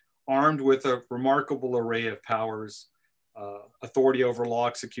armed with a remarkable array of powers, authority over law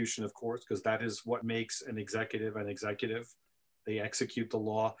execution, of course, because that is what makes an executive an executive. They execute the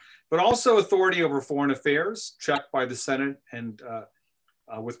law, but also authority over foreign affairs, checked by the Senate and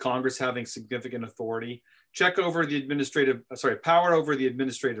with Congress having significant authority, power over the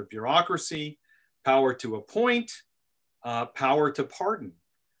administrative bureaucracy, power to appoint, power to pardon.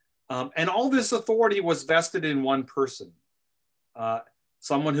 And all this authority was vested in one person,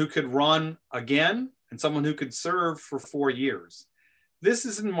 someone who could run again and someone who could serve for 4 years. This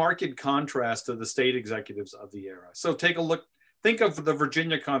is in marked contrast to the state executives of the era. So take a look, think of the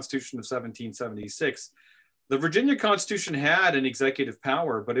Virginia Constitution of 1776. The Virginia Constitution had an executive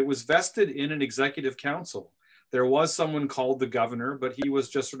power, but it was vested in an executive council. There was someone called the governor, but he was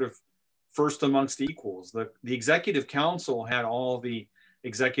just sort of first amongst equals. The executive council had all the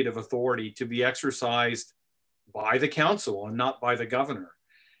executive authority to be exercised by the council and not by the governor.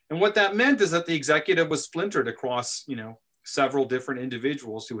 And what that meant is that the executive was splintered across, several different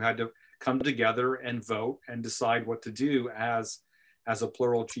individuals who had to come together and vote and decide what to do as a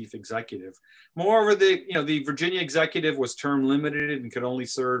plural chief executive. Moreover, the Virginia executive was term limited and could only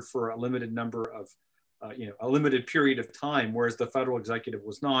serve for a limited number of, a limited period of time, whereas the federal executive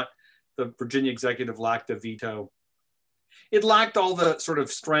was not. The Virginia executive lacked a veto. It lacked all the sort of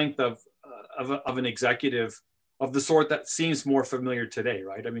strength of an executive of the sort that seems more familiar today,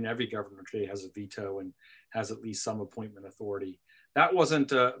 right? I mean, every governor today has a veto and has at least some appointment authority. That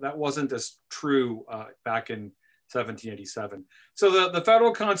wasn't as true back in 1787. So the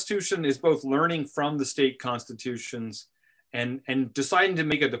federal constitution is both learning from the state constitutions and deciding to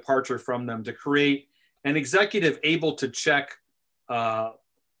make a departure from them to create an executive able to check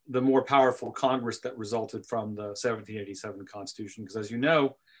the more powerful Congress that resulted from the 1787 Constitution. Because as you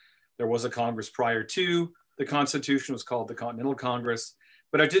know, there was a Congress prior to the Constitution, was called the Continental Congress,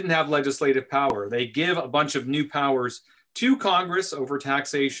 but it didn't have legislative power. They give a bunch of new powers to Congress over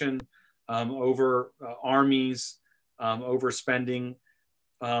taxation, over armies, over spending,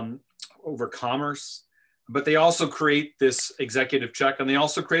 over commerce, but they also create this executive check, and they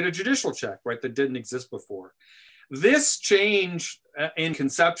also create a judicial check, right, that didn't exist before. This change in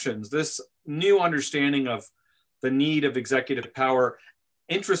conceptions, this new understanding of the need of executive power,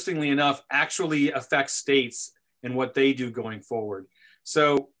 interestingly enough, actually affects states and what they do going forward.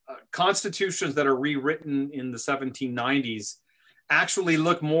 So constitutions that are rewritten in the 1790s actually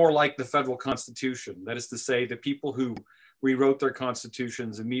look more like the federal constitution. That is to say, the people who rewrote their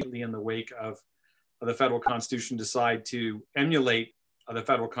constitutions immediately in the wake of the federal constitution decide to emulate the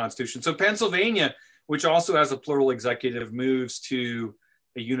federal constitution. So Pennsylvania, which also has a plural executive, moves to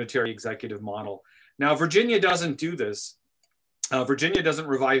a unitary executive model. Now, Virginia doesn't do this. Virginia doesn't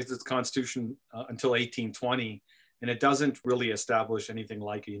revise its constitution until 1820, and it doesn't really establish anything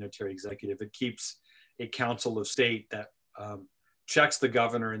like a unitary executive. It keeps a council of state that checks the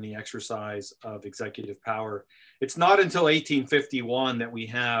governor in the exercise of executive power. It's not until 1851 that we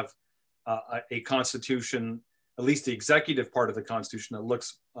have a constitution, at least the executive part of the Constitution, that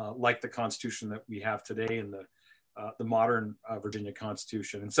looks like the Constitution that we have today in the modern Virginia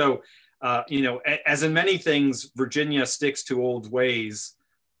Constitution. And so, as in many things, Virginia sticks to old ways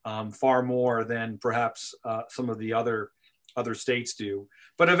far more than perhaps some of the other states do.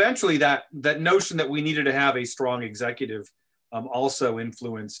 But eventually, that notion that we needed to have a strong executive also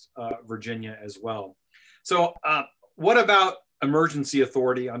influenced Virginia as well. So, what about emergency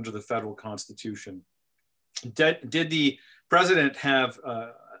authority under the federal Constitution? Did the president have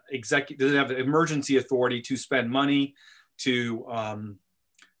emergency authority to spend money, to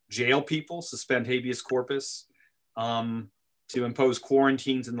jail people, suspend habeas corpus, to impose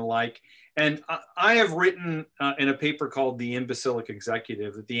quarantines and the like? And I have written in a paper called The Imbecilic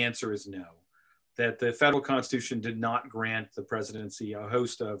Executive that the answer is no, that the federal Constitution did not grant the presidency a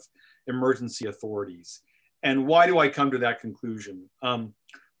host of emergency authorities. And why do I come to that conclusion?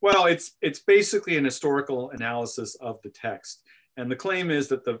 Well, it's basically an historical analysis of the text. And the claim is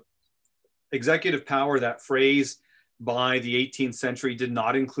that the executive power, that phrase by the 18th century, did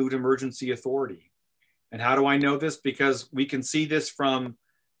not include emergency authority. And how do I know this? Because we can see this from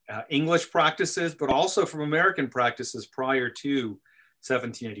English practices, but also from American practices prior to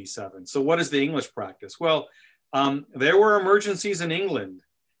 1787. So what is the English practice? Well, there were emergencies in England,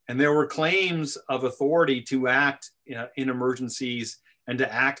 and there were claims of authority to act in emergencies and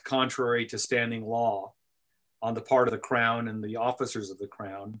to act contrary to standing law on the part of the crown and the officers of the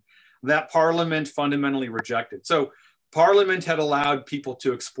crown that Parliament fundamentally rejected. So Parliament had allowed people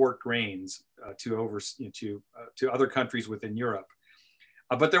to export grains to other countries within Europe.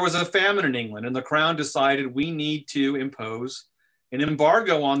 But there was a famine in England, and the crown decided we need to impose an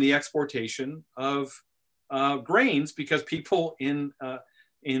embargo on the exportation of grains because people in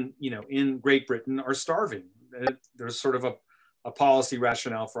Great Britain are starving. There's sort of a policy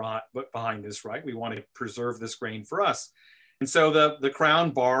rationale behind this, right? We want to preserve this grain for us. And so the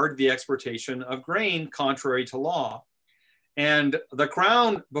Crown barred the exportation of grain contrary to law. And the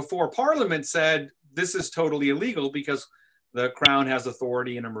Crown before Parliament said, this is totally illegal because the Crown has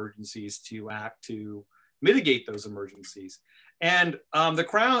authority in emergencies to act to mitigate those emergencies. And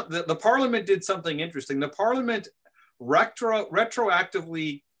the Parliament did something interesting. The Parliament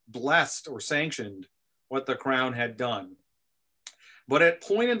retroactively blessed or sanctioned what the Crown had done, but it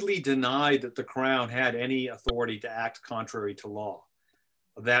pointedly denied that the Crown had any authority to act contrary to law,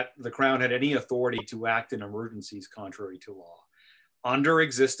 that the Crown had any authority to act in emergencies contrary to law. Under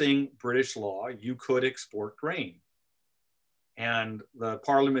existing British law, you could export grain. And the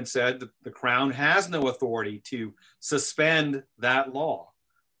Parliament said that the Crown has no authority to suspend that law,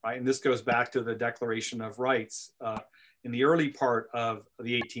 right? And this goes back to the Declaration of Rights. In the early part of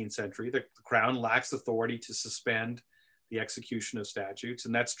the 18th century, the Crown lacks authority to suspend the execution of statutes,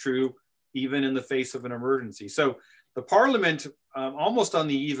 and that's true even in the face of an emergency. So the Parliament, almost on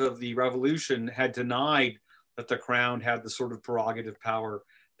the eve of the Revolution, had denied that the Crown had the sort of prerogative power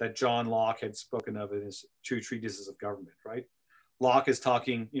that John Locke had spoken of in his two treatises of government, right? Locke is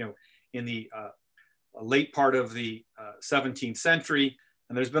talking, in the late part of the 17th century,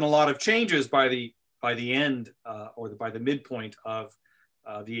 and there's been a lot of changes by the end or by the midpoint of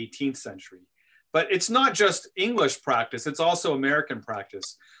the 18th century. But it's not just English practice, it's also American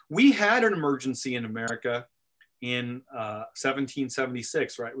practice. We had an emergency in America in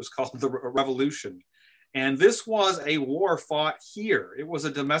 1776, right? It was called the Revolution. And this was a war fought here. It was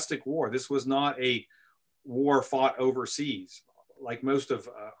a domestic war. This was not a war fought overseas, like most of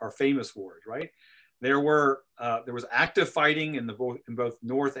our famous wars, right? There was active fighting in both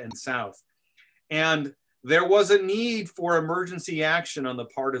North and South. And there was a need for emergency action on the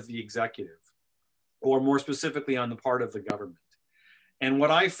part of the executive, or more specifically on the part of the government. And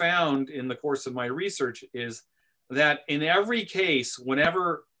what I found in the course of my research is that in every case,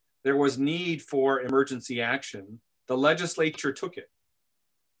 whenever there was need for emergency action, the legislature took it.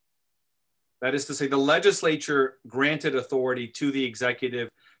 That is to say, the legislature granted authority to the executive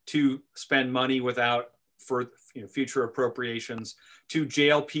to spend money without future appropriations, to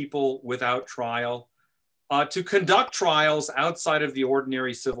jail people without trial, to conduct trials outside of the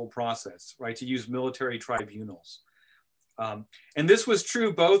ordinary civil process, right? To use military tribunals. And this was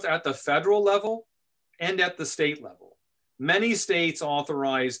true both at the federal level and at the state level. Many states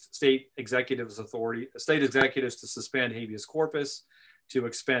authorized state executives to suspend habeas corpus, to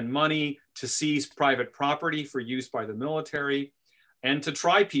expend money, to seize private property for use by the military, and to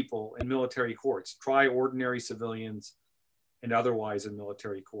try people in military courts, try ordinary civilians and otherwise in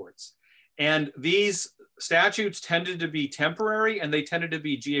military courts. And these statutes tended to be temporary, and they tended to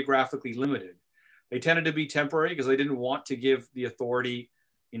be geographically limited. They tended to be temporary because they didn't want to give the authority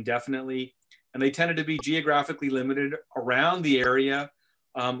indefinitely. And they tended to be geographically limited around the area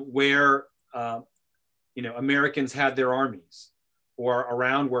where Americans had their armies, or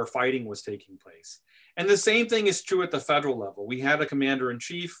around where fighting was taking place. And the same thing is true at the federal level. We had a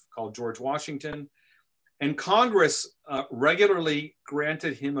commander-in-chief called George Washington, and Congress regularly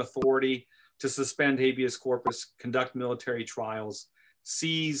granted him authority to suspend habeas corpus, conduct military trials,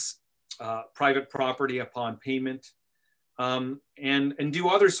 seize private property upon payment, and do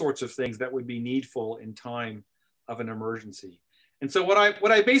other sorts of things that would be needful in time of an emergency. And so what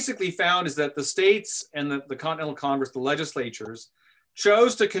I basically found is that the states and the Continental Congress, the legislatures,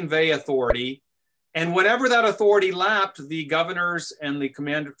 chose to convey authority, and whenever that authority lapped, the governors and the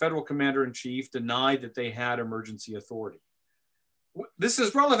federal commander-in-chief denied that they had emergency authority. This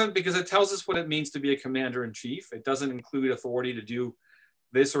is relevant because it tells us what it means to be a commander-in-chief. It doesn't include authority to do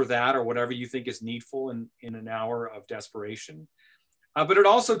this or that or whatever you think is needful in an hour of desperation. But it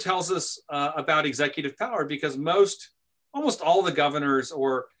also tells us about executive power, because almost all the governors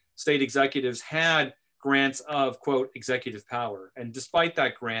or state executives had grants of, quote, executive power. And despite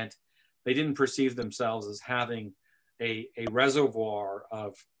that grant, they didn't perceive themselves as having a reservoir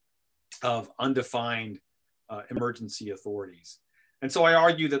of undefined emergency authorities. And so I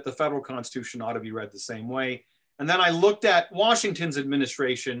argue that the federal Constitution ought to be read the same way. And then I looked at Washington's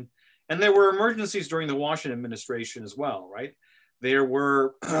administration, and there were emergencies during the Washington administration as well, right? There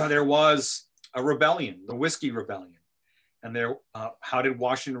was a rebellion, the Whiskey Rebellion. And how did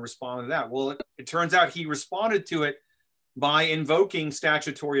Washington respond to that? Well, it turns out he responded to it by invoking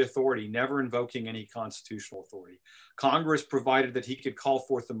statutory authority, never invoking any constitutional authority. Congress provided that he could call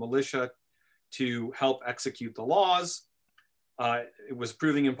forth the militia to help execute the laws. It was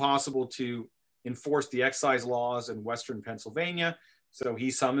proving impossible to enforce the excise laws in Western Pennsylvania. So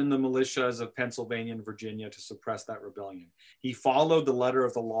he summoned the militias of Pennsylvania and Virginia to suppress that rebellion. He followed the letter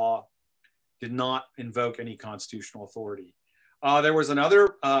of the law, did not invoke any constitutional authority. There was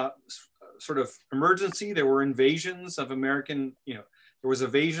another sort of emergency. There were invasions of American, there was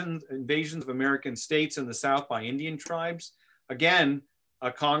invasions of American states in the South by Indian tribes. Again,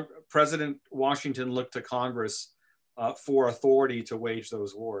 President Washington looked to Congress for authority to wage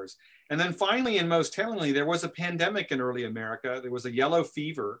those wars. And then finally, and most tellingly, there was a pandemic in early America. There was a yellow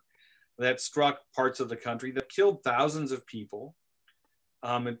fever that struck parts of the country that killed thousands of people.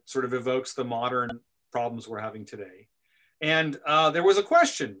 It sort of evokes the modern problems we're having today. And there was a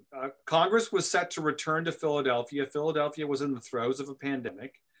question. Congress was set to return to Philadelphia. Philadelphia was in the throes of a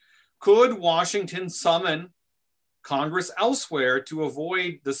pandemic. Could Washington summon Congress elsewhere to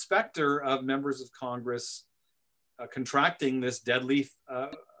avoid the specter of members of Congress contracting this deadly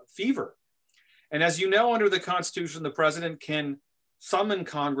fever? And as you know, under the Constitution, the president can summon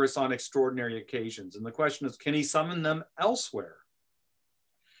Congress on extraordinary occasions. And the question is, can he summon them elsewhere?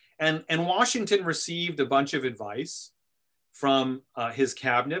 And Washington received a bunch of advice from his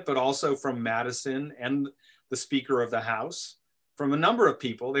cabinet, but also from Madison and the Speaker of the House, from a number of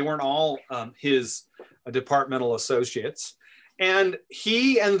people. They weren't all his departmental associates. And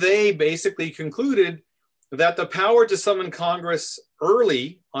he and they basically concluded that the power to summon Congress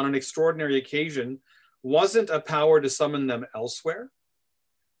early on an extraordinary occasion wasn't a power to summon them elsewhere.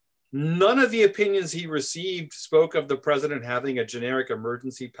 None of the opinions he received spoke of the president having a generic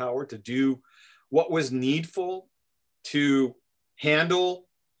emergency power to do what was needful to handle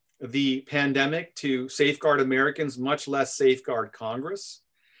the pandemic, to safeguard Americans, much less safeguard Congress.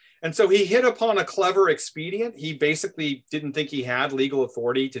 And so he hit upon a clever expedient. He basically didn't think he had legal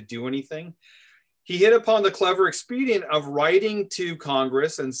authority to do anything. He hit upon the clever expedient of writing to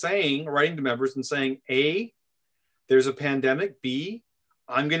Congress and writing to members and saying, A, there's a pandemic. B,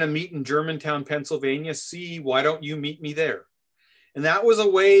 I'm going to meet in Germantown, Pennsylvania. C, why don't you meet me there? And that was a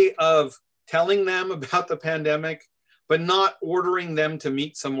way of telling them about the pandemic, but not ordering them to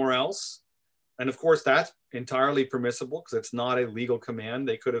meet somewhere else. And of course, that's entirely permissible because it's not a legal command.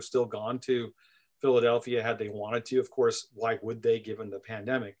 They could have still gone to Philadelphia had they wanted to. Of course, why would they, given the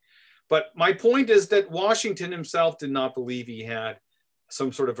pandemic? But my point is that Washington himself did not believe he had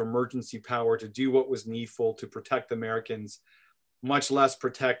some sort of emergency power to do what was needful to protect Americans, much less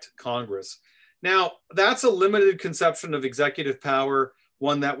protect Congress. Now, that's a limited conception of executive power,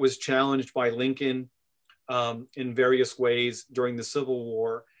 one that was challenged by Lincoln in various ways during the Civil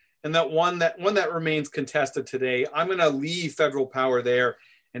War, and one that remains contested today. I'm going to leave federal power there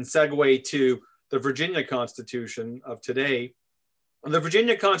and segue to the Virginia Constitution of today. The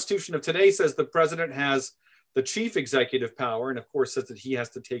Virginia Constitution of today says the president has the chief executive power, and of course says that he has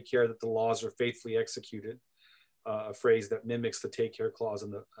to take care that the laws are faithfully executed, a phrase that mimics the take care clause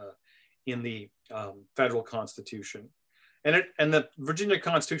in the federal Constitution. And the Virginia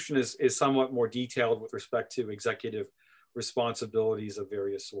Constitution is somewhat more detailed with respect to executive responsibilities of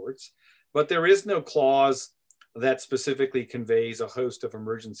various sorts, but there is no clause that specifically conveys a host of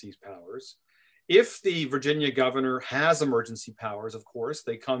emergency powers. If the Virginia governor has emergency powers, of course,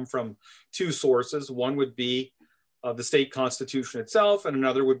 they come from two sources. One would be the state constitution itself, and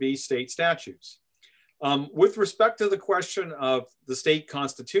another would be state statutes. With respect to the question of the state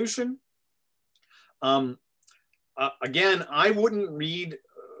constitution, again, I wouldn't read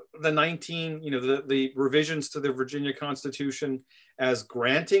the revisions to the Virginia Constitution as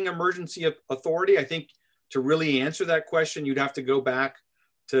granting emergency authority. I think to really answer that question, you'd have to go back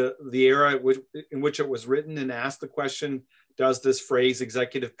to the era in which it was written and ask the question, does this phrase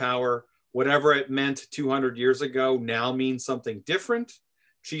executive power, whatever it meant 200 years ago, now mean something different,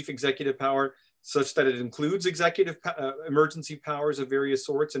 chief executive power, such that it includes executive emergency powers of various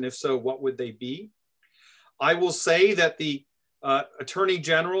sorts? And if so, what would they be? I will say that the Attorney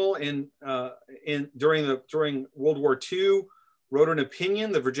General during World War II wrote an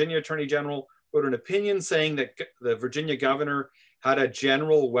opinion. The Virginia Attorney General wrote an opinion saying that the Virginia governor had a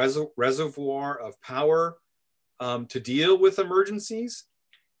general reservoir of power to deal with emergencies,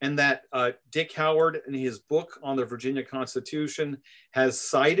 and that Dick Howard, in his book on the Virginia Constitution, has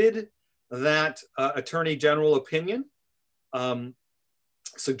cited that Attorney General opinion,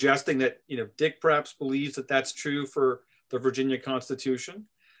 suggesting that Dick perhaps believes that that's true for the Virginia Constitution.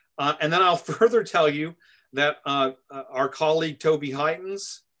 And then I'll further tell you that our colleague Toby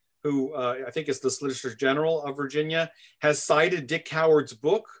Heitens, who I think is the Solicitor General of Virginia, has cited Dick Howard's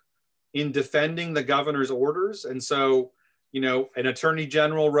book in defending the governor's orders. And so, an Attorney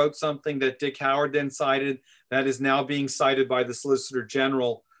General wrote something that Dick Howard then cited that is now being cited by the Solicitor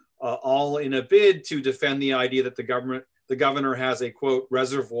General, all in a bid to defend the idea that the governor has a, quote,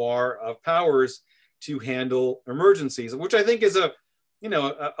 reservoir of powers to handle emergencies, which I think is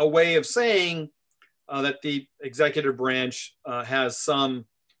a way of saying that the executive branch has some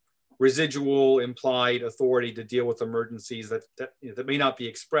residual implied authority to deal with emergencies that may not be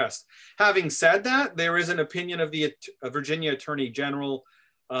expressed. Having said that, there is an opinion of the Virginia Attorney General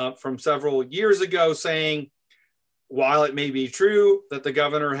from several years ago saying, while it may be true that the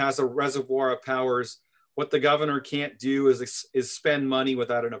governor has a reservoir of powers, what the governor can't do is spend money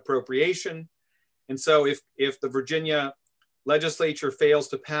without an appropriation. And so if the Virginia legislature fails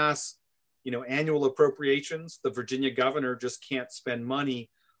to pass, annual appropriations, the Virginia governor just can't spend money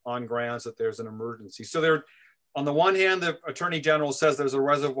on grounds that there's an emergency. So there, on the one hand, the Attorney General says there's a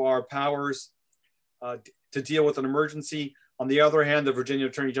reservoir of powers to deal with an emergency. On the other hand, the Virginia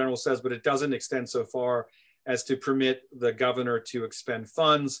Attorney General says, but it doesn't extend so far as to permit the governor to expend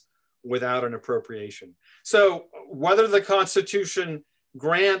funds without an appropriation. So whether the Constitution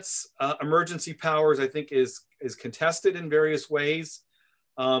grants emergency powers, I think is contested in various ways.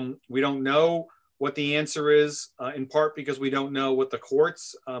 We don't know what the answer is, in part because we don't know what the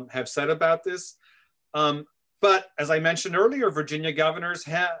courts have said about this. But as I mentioned earlier, Virginia governors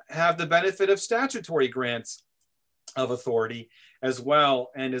have the benefit of statutory grants of authority as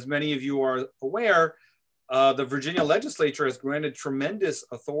well. And as many of you are aware, the Virginia legislature has granted tremendous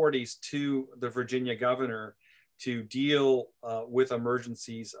authorities to the Virginia governor to deal with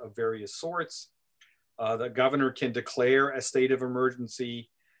emergencies of various sorts. The governor can declare a state of emergency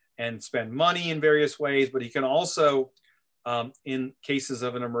and spend money in various ways, but he can also, in cases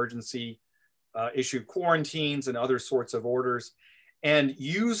of an emergency, issue quarantines and other sorts of orders. And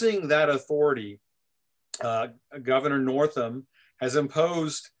using that authority, Governor Northam has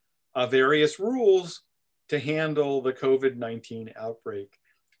imposed various rules to handle the COVID-19 outbreak.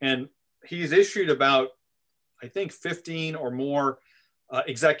 And he's issued about, I think, 15 or more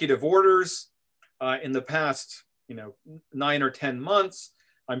executive orders in the past, 9 or 10 months.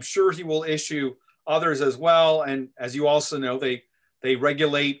 I'm sure he will issue others as well. And as you also know, they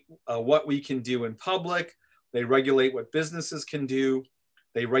regulate what we can do in public. They regulate what businesses can do.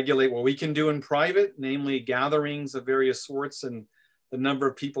 They regulate what we can do in private, namely gatherings of various sorts and the number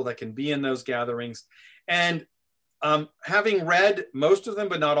of people that can be in those gatherings. And having read most of them,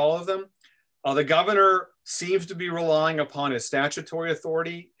 but not all of them, the governor seems to be relying upon his statutory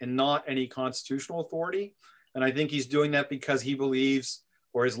authority and not any constitutional authority. And I think he's doing that because he believes,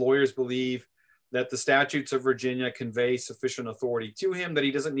 or his lawyers believe, that the statutes of Virginia convey sufficient authority to him, that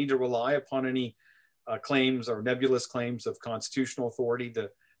he doesn't need to rely upon any claims or nebulous claims of constitutional authority. The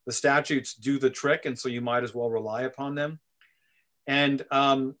statutes do the trick, and so you might as well rely upon them. And,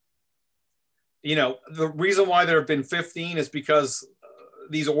 the reason why there have been 15 is because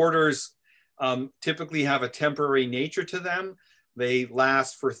these orders typically have a temporary nature to them. They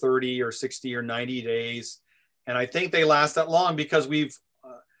last for 30 or 60 or 90 days. And I think they last that long because we've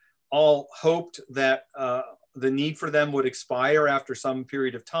all hoped that the need for them would expire after some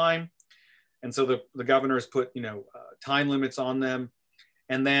period of time. And so the governor has put, time limits on them,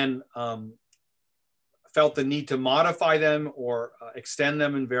 and then felt the need to modify them or extend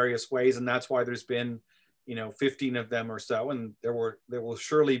them in various ways. And that's why there's been, 15 of them or so. And there will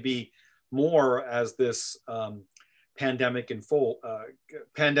surely be more as this pandemic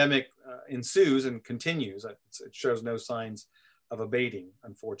ensues and continues. It shows no signs of abating,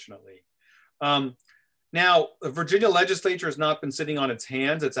 unfortunately. Now, the Virginia legislature has not been sitting on its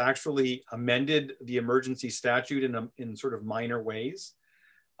hands. It's actually amended the emergency statute in sort of minor ways.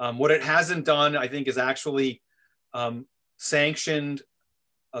 What it hasn't done, I think, is actually sanctioned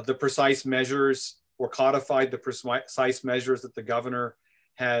the precise measures or codified the precise measures that the governor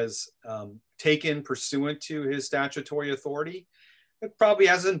has taken pursuant to his statutory authority. It probably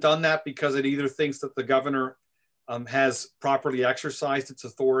hasn't done that because it either thinks that the governor has properly exercised its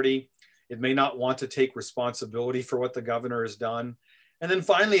authority. It may not want to take responsibility for what the governor has done. And then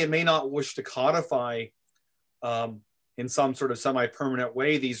finally, it may not wish to codify in some sort of semi-permanent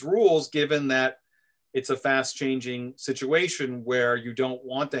way these rules, given that it's a fast-changing situation where you don't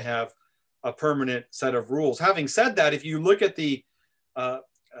want to have a permanent set of rules. Having said that, if you look at the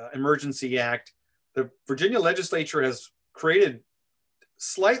Emergency Act, the Virginia legislature has created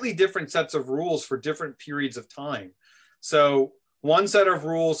slightly different sets of rules for different periods of time. So one set of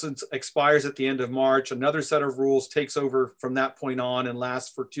rules expires at the end of March, another set of rules takes over from that point on and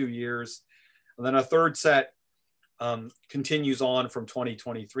lasts for 2 years. And then a third set continues on from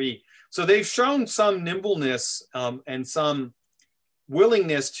 2023. So they've shown some nimbleness and some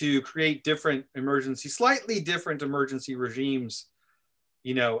willingness to create slightly different emergency regimes,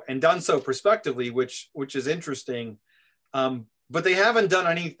 and done so prospectively, which is interesting. But they haven't done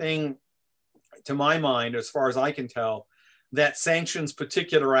anything, to my mind, as far as I can tell, that sanctions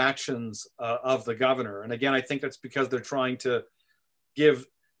particular actions of the governor. And again, I think that's because they're trying to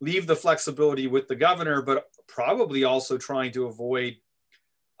leave the flexibility with the governor, but probably also trying to avoid,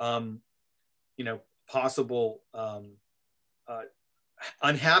 possible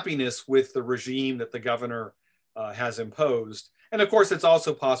unhappiness with the regime that the governor has imposed. And of course, it's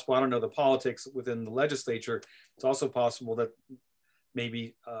also possible, I don't know the politics within the legislature, it's also possible that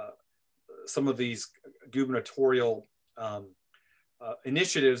maybe some of these gubernatorial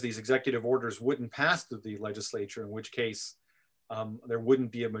initiatives, these executive orders, wouldn't pass through the legislature, in which case there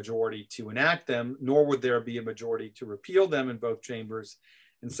wouldn't be a majority to enact them, nor would there be a majority to repeal them in both chambers.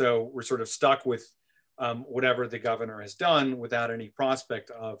 And so we're sort of stuck with whatever the governor has done without any prospect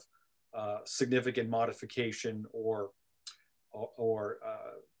of significant modification or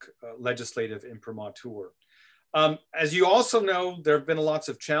legislative imprimatur. As you also know, there have been lots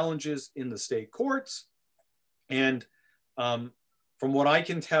of challenges in the state courts. And from what I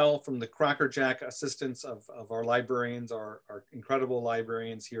can tell from the crackerjack assistance of our librarians, our incredible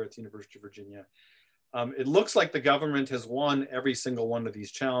librarians here at the University of Virginia, it looks like the government has won every single one of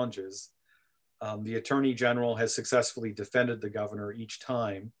these challenges. The Attorney General has successfully defended the governor each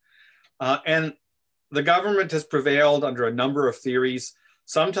time. And the government has prevailed under a number of theories.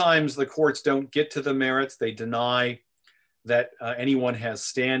 Sometimes the courts don't get to the merits. They deny that anyone has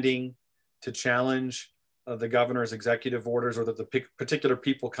standing to challenge the governor's executive orders, or that the particular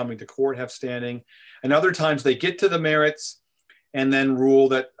people coming to court have standing. And other times they get to the merits and then rule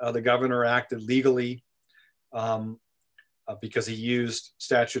that the governor acted legally because he used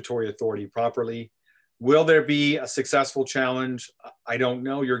statutory authority properly. Will there be a successful challenge? I don't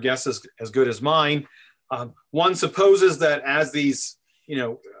know. Your guess is as good as mine. One supposes that as these,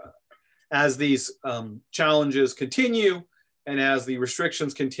 challenges continue and as the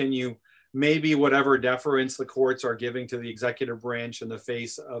restrictions continue, maybe whatever deference the courts are giving to the executive branch in the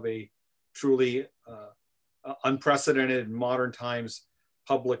face of a truly unprecedented in modern times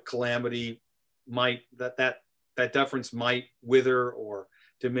public calamity that deference might wither or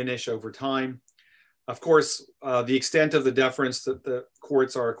diminish over time. Of course, the extent of the deference that the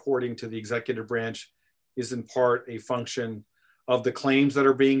courts are according to the executive branch is in part a function of the claims that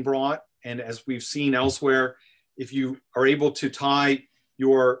are being brought. And as we've seen elsewhere, if you are able to tie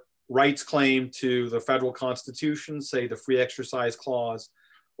your rights claim to the federal constitution, say the free exercise clause,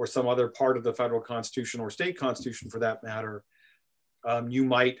 or some other part of the federal constitution or state constitution for that matter, you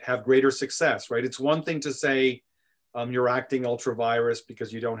might have greater success, right? It's one thing to say you're acting ultra virus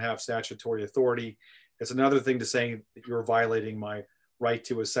because you don't have statutory authority. It's another thing to say that you're violating my right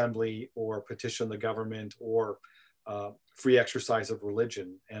to assembly or petition the government or free exercise of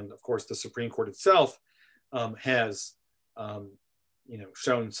religion. And of course, the Supreme Court itself has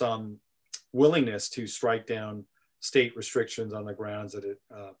shown some willingness to strike down state restrictions on the grounds that it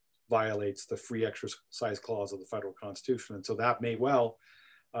violates the free exercise clause of the federal constitution. And so that may well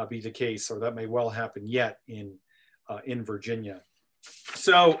be the case, or that may well happen yet in Virginia.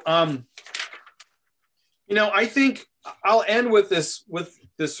 So, I think I'll end with this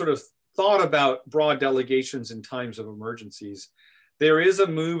sort of thought about broad delegations in times of emergencies. There is a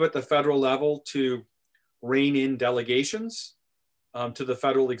move at the federal level to rein in delegations to the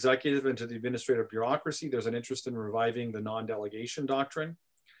federal executive and to the administrative bureaucracy. There's an interest in reviving the non-delegation doctrine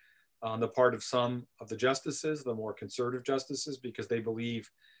on the part of some of the justices, the more conservative justices, because they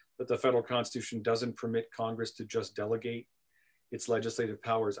believe that the federal constitution doesn't permit Congress to just delegate its legislative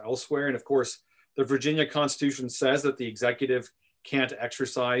powers elsewhere. And of course, the Virginia Constitution says that the executive can't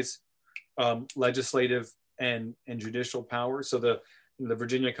exercise legislative and judicial powers. So the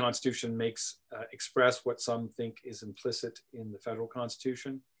Virginia Constitution makes express what some think is implicit in the federal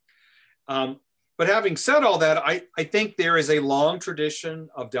Constitution. But having said all that, I think there is a long tradition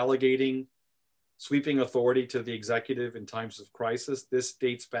of delegating sweeping authority to the executive in times of crisis. This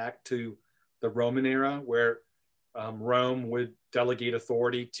dates back to the Roman era, where Rome would delegate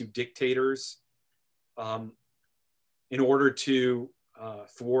authority to dictators in order to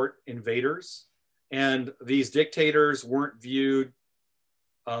thwart invaders. And these dictators weren't viewed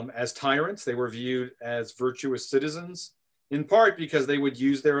as tyrants. They were viewed as virtuous citizens, in part because they would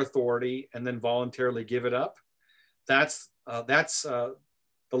use their authority and then voluntarily give it up. That's the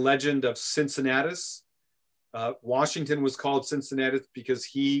legend of Cincinnatus. Washington was called Cincinnatus because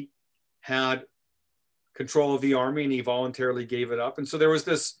he had control of the army and he voluntarily gave it up. And so there was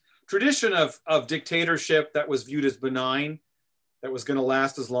this tradition of dictatorship that was viewed as benign, that was going to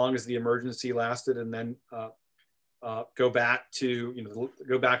last as long as the emergency lasted, and then go back to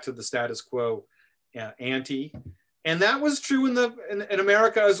the status quo ante. And that was true in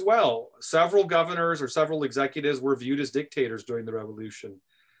America as well. Several governors or several executives were viewed as dictators during the revolution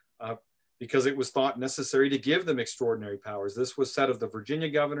because it was thought necessary to give them extraordinary powers. This was said of the Virginia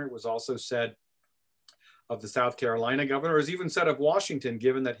governor. It was also said of the South Carolina governor. It was even said of Washington,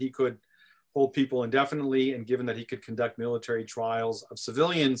 given that he could hold people indefinitely and given that he could conduct military trials of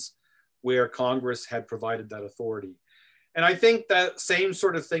civilians where Congress had provided that authority. And I think that same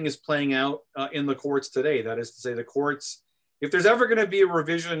sort of thing is playing out in the courts today. That is to say, the courts, if there's ever going to be a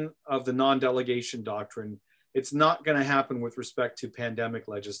revision of the non-delegation doctrine, it's not going to happen with respect to pandemic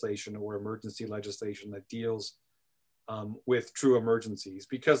legislation or emergency legislation that deals with true emergencies,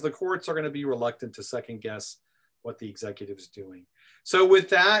 because the courts are going to be reluctant to second guess what the executive is doing. So with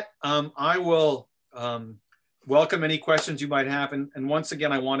that, I will welcome any questions you might have. And once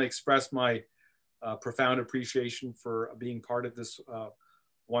again, I want to express my profound appreciation for being part of this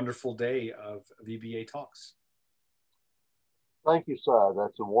wonderful day of VBA Talks. Thank you, Si.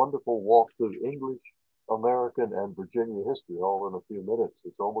 That's a wonderful walk through English, American, and Virginia history all in a few minutes.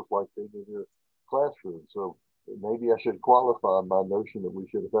 It's almost like being in your classroom. So maybe I should qualify my notion that we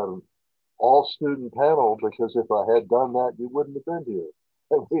should have had an all-student panel, because if I had done that, you wouldn't have been here.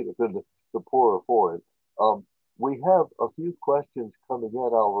 And we'd have been the poorer for it. We have a few questions coming in.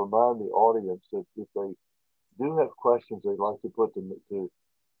 I'll remind the audience that if they do have questions they'd like to put them to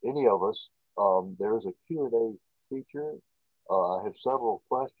any of us, there is a Q&A feature. I have several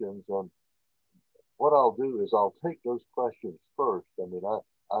questions, and what I'll do is I'll take those questions first. I mean,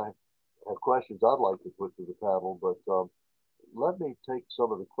 I have questions I'd like to put to the panel, but let me take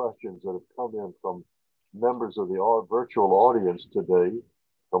some of the questions that have come in from members of the virtual audience today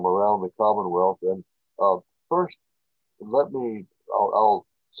from around the Commonwealth. And first, I'll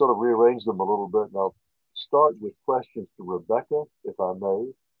sort of rearrange them a little bit, and I'll start with questions to Rebecca, if I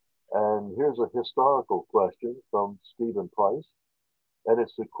may. And here's a historical question from Stephen Price. And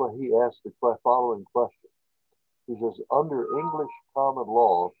he asked the following question. He says, under English common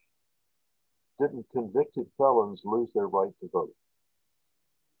law, didn't convicted felons lose their right to vote?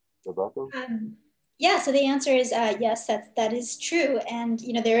 Rebecca? Yeah, so the answer is yes, that is true. And,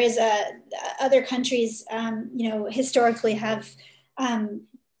 you know, there is other countries, you know, historically have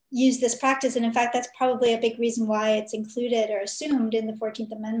used this practice. And in fact, that's probably a big reason why it's included or assumed in the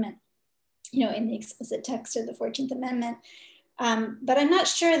 14th Amendment, you know, in the explicit text of the 14th Amendment. But I'm not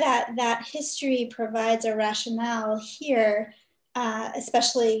sure that history provides a rationale here,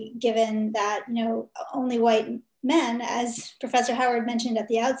 especially given that, you know, only white men, as Professor Howard mentioned at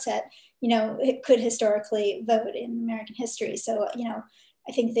the outset, you know, it could historically vote in American history. So, you know,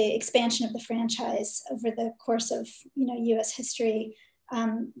 I think the expansion of the franchise over the course of, you know, US history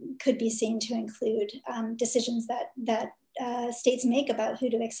could be seen to include decisions that states make about who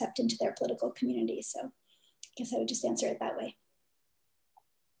to accept into their political community. So I guess I would just answer it that way.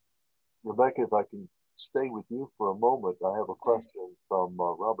 Rebecca, if I can stay with you for a moment, I have a question from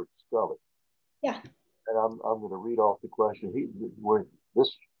Robert Scully. Yeah. And I'm going to read off the question.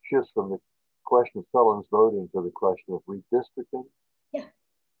 This shifts from the question of felons voting to the question of redistricting. Yeah.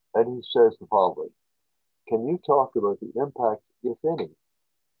 And he says the following. Can you talk about the impact, if any,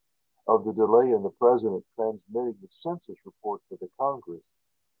 of the delay in the president transmitting the census report to the Congress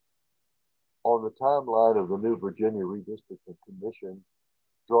on the timeline of the new Virginia Redistricting Commission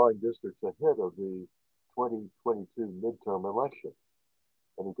drawing districts ahead of the 2022 midterm election?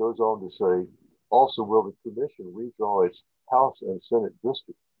 And he goes on to say, also, will the commission redraw its House and Senate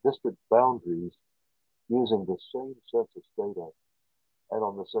district boundaries using the same census data and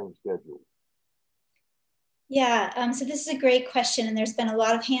on the same schedule? Yeah, so this is a great question, and there's been a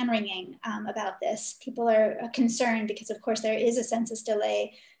lot of hand-wringing about this. People are concerned because, of course, there is a census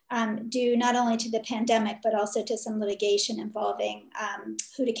delay due not only to the pandemic, but also to some litigation involving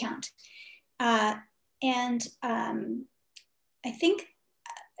who to count. And I think,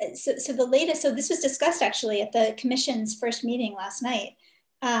 so the latest, so this was discussed actually at the commission's first meeting last night.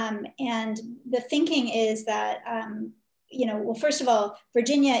 And the thinking is that, you know, well, first of all,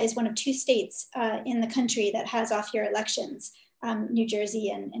 Virginia is one of two states in the country that has off-year elections. New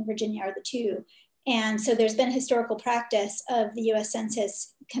Jersey and Virginia are the two. And so there's been a historical practice of the US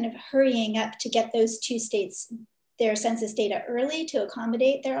Census kind of hurrying up to get those two states their census data early to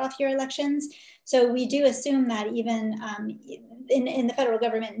accommodate their off-year elections. So we do assume that even in the federal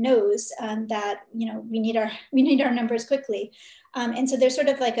government knows that, you know, we need our numbers quickly. And so there's sort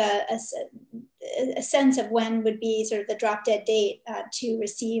of like a sense of when would be sort of the drop dead date to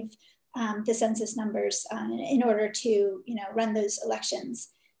receive the census numbers in order to, you know, run those elections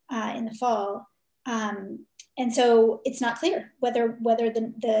in the fall. And so it's not clear whether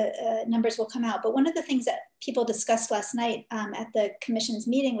the numbers will come out. But one of the things that people discussed last night at the commission's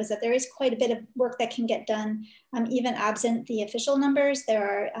meeting was that there is quite a bit of work that can get done, even absent the official numbers.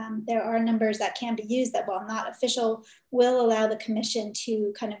 There are numbers that can be used that, while not official, will allow the commission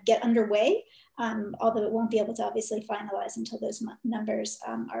to kind of get underway, although it won't be able to obviously finalize until those numbers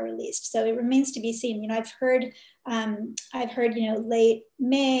are released. So it remains to be seen. You know, I've heard late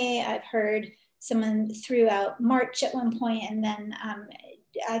May. I've heard someone threw out March at one point, and then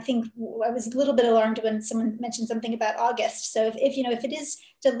I think I was a little bit alarmed when someone mentioned something about August. So if it is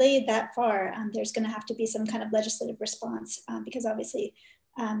delayed that far, there's going to have to be some kind of legislative response, because obviously,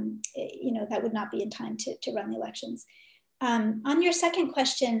 that would not be in time to run the elections. On your second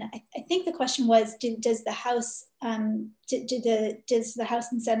question, I think the question was, does the House and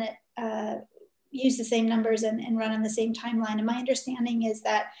Senate use the same numbers and run on the same timeline? And my understanding is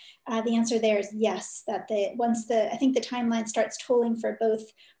that the answer there is yes, that I think the timeline starts tolling for both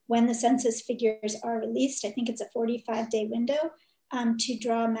when the census figures are released. I think it's a 45-day window to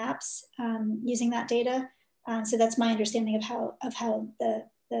draw maps using that data. So that's my understanding of how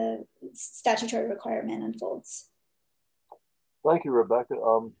the statutory requirement unfolds. Thank you, Rebecca.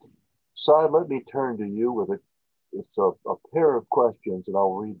 Si, let me turn to you with a pair of questions, and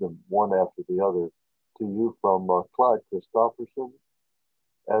I'll read them one after the other to you from Clyde Christopherson.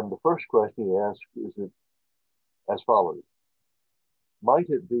 And the first question he asks is as follows. Might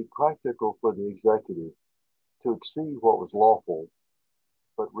it be practical for the executive to exceed what was lawful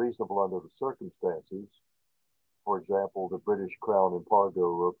but reasonable under the circumstances, for example, the British Crown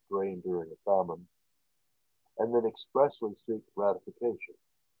embargo of grain during a famine, and then expressly seek ratification?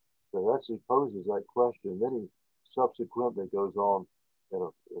 So as he poses that question, then he subsequently goes on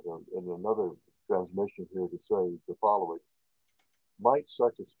in another transmission here to say the following. Might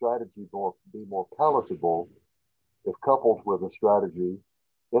such a strategy be more palatable if coupled with a strategy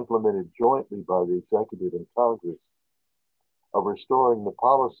implemented jointly by the executive and Congress of restoring the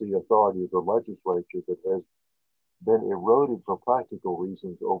policy authority of the legislature that has been eroded for practical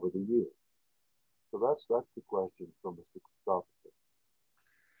reasons over the years? So that's the question from Mr. Christopherson.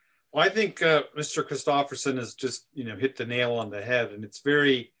 Well, I think Mr. Christopherson has just hit the nail on the head, and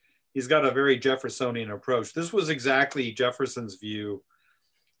he's got a very Jeffersonian approach. This was exactly Jefferson's view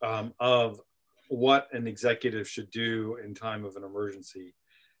of what an executive should do in time of an emergency.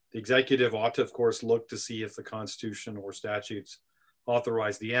 The executive ought to, of course, look to see if the Constitution or statutes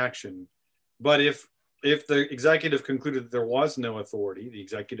authorize the action. But if the executive concluded that there was no authority, the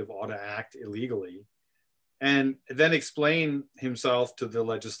executive ought to act illegally and then explain himself to the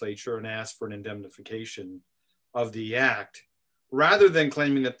legislature and ask for an indemnification of the act, rather than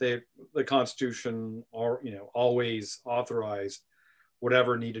claiming that the Constitution always authorized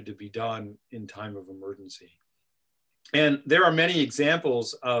whatever needed to be done in time of emergency. And there are many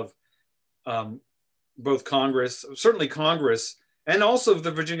examples of both Congress, certainly Congress, and also the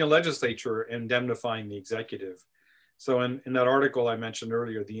Virginia legislature indemnifying the executive. So in that article I mentioned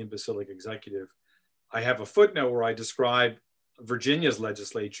earlier, The Imbecilic Executive, I have a footnote where I describe Virginia's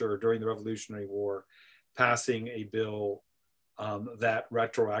legislature during the Revolutionary War passing a bill that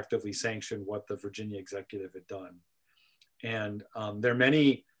retroactively sanctioned what the Virginia executive had done. And there are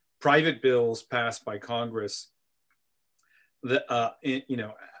many private bills passed by Congress that,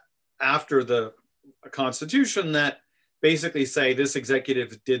 after the Constitution that basically say this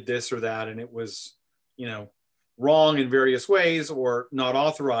executive did this or that, and it was, wrong in various ways or not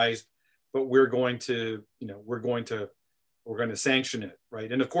authorized, but we're going to sanction it,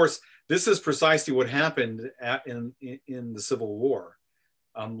 right? And of course, this is precisely what happened in the Civil War.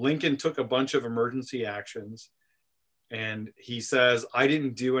 Lincoln took a bunch of emergency actions, and he says, I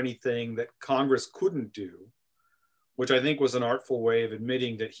didn't do anything that Congress couldn't do, which I think was an artful way of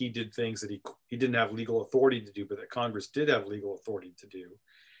admitting that he did things that he didn't have legal authority to do, but that Congress did have legal authority to do.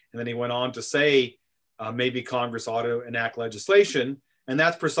 And then he went on to say, maybe Congress ought to enact legislation. And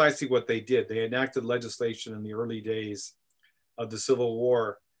that's precisely what they did. They enacted legislation in the early days of the Civil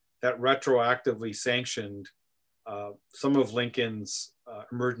War that retroactively sanctioned some of Lincoln's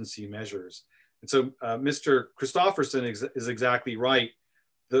emergency measures. And so Mr. Christopherson is exactly right.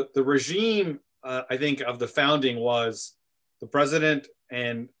 The regime, I think, of the founding was the president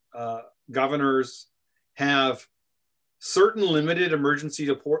and governors have certain limited emergency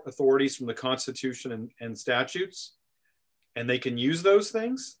authorities from the Constitution and statutes, and they can use those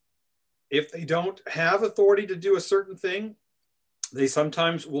things. If they don't have authority to do a certain thing, they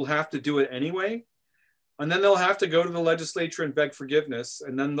sometimes will have to do it anyway. And then they'll have to go to the legislature and beg forgiveness.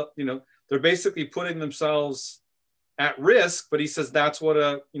 And then, they're basically putting themselves at risk, but he says that's what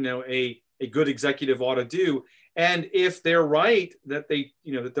a a good executive ought to do. And if they're right that they,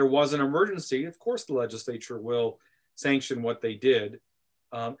 that there was an emergency, of course the legislature will sanction what they did.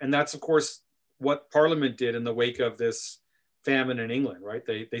 And that's, of course, what Parliament did in the wake of this famine in England, right?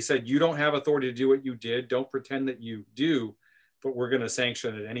 They said, you don't have authority to do what you did. Don't pretend that you do, but we're going to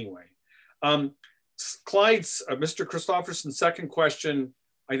sanction it anyway. Clyde's, Mr. Christopherson's second question,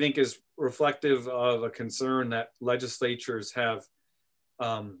 I think, is reflective of a concern that legislatures have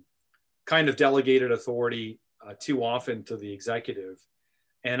kind of delegated authority too often to the executive.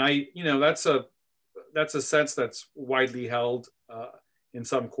 And that's a sense that's widely held in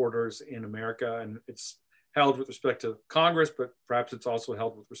some quarters in America, and it's held with respect to Congress, but perhaps it's also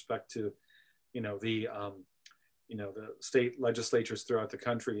held with respect to, the state legislatures throughout the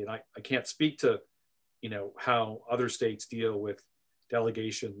country. And I can't speak to, how other states deal with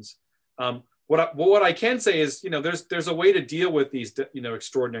delegations. What I can say is, there's a way to deal with these,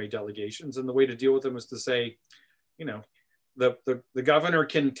 extraordinary delegations, and the way to deal with them is to say, the governor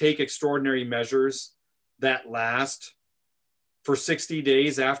can take extraordinary measures that last for 60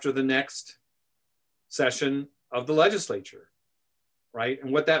 days after the next session of the legislature, right?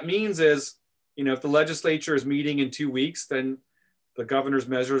 And what that means is, if the legislature is meeting in 2 weeks, then the governor's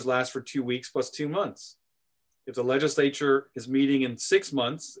measures last for 2 weeks plus 2 months. If the legislature is meeting in 6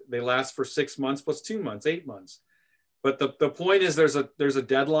 months, they last for 6 months plus 2 months, 8 months. But the point is there's a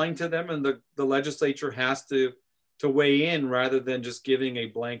deadline to them, and the legislature has to weigh in rather than just giving a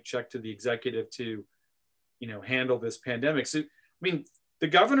blank check to the executive to, handle this pandemic. So, I mean, the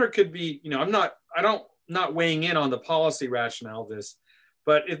governor could be, I'm not weighing in on the policy rationale of this,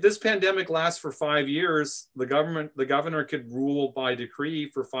 but if this pandemic lasts for 5 years, the governor could rule by decree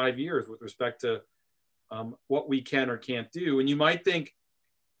for 5 years with respect to what we can or can't do. And you might think,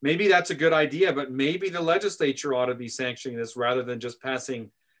 maybe that's a good idea, but maybe the legislature ought to be sanctioning this rather than just passing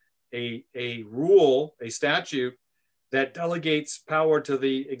a rule, a statute that delegates power to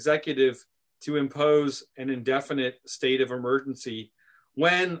the executive to impose an indefinite state of emergency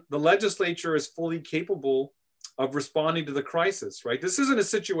when the legislature is fully capable of responding to the crisis, right? This isn't a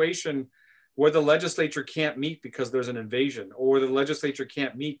situation where the legislature can't meet because there's an invasion, or the legislature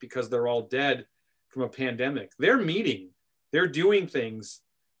can't meet because they're all dead from a pandemic. They're meeting, they're doing things,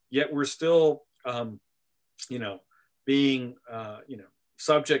 yet we're still, being,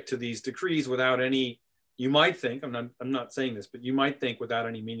 subject to these decrees without any, you might think, I'm not saying this, but you might think without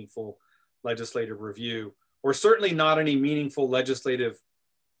any meaningful legislative review, or certainly not any meaningful legislative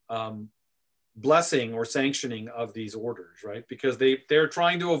blessing or sanctioning of these orders, right? Because they're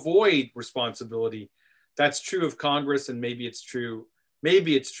trying to avoid responsibility. That's true of Congress, and maybe it's true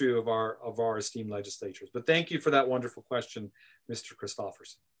of our esteemed legislatures. But thank you for that wonderful question, Mr.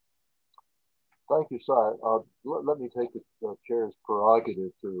 Christopherson. Thank you, Cy. Let me take the chair's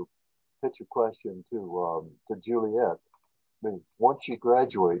prerogative to pitch a question to Juliet. I mean, once she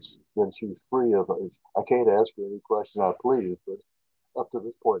graduates, then she's free of, I can't ask her any question I please, but up to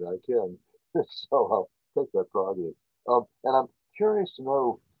this point I can. So I'll take that prerogative. And I'm curious to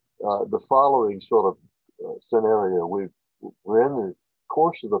know the following sort of scenario. We're in the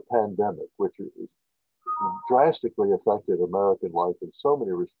course of the pandemic, which is drastically affected American life in so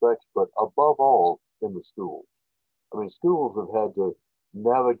many respects, but above all in the schools. I mean, schools have had to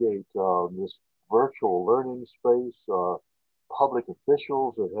navigate this virtual learning space. Public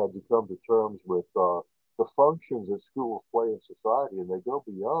officials have had to come to terms with the functions that schools play in society, and they go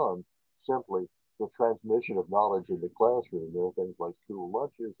beyond simply the transmission of knowledge in the classroom. There are things like school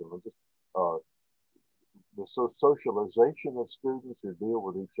lunches and just the socialization of students who deal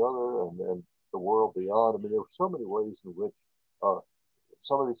with each other and the world beyond. I mean, there are so many ways in which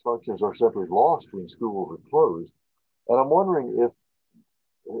some of these functions are simply lost when schools are closed. And I'm wondering if,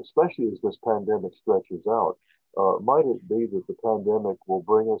 especially as this pandemic stretches out, might it be that the pandemic will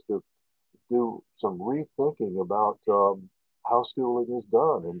bring us to do some rethinking about how schooling is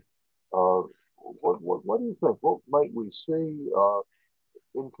done? And what do you think? What might we see,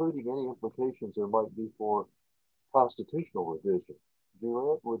 including any implications there might be for constitutional revision?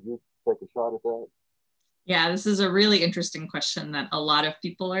 Juliet, would you take a shot at that? Yeah, this is a really interesting question that a lot of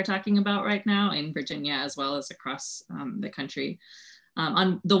people are talking about right now in Virginia, as well as across the country.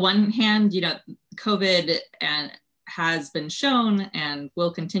 On the one hand, COVID has been shown and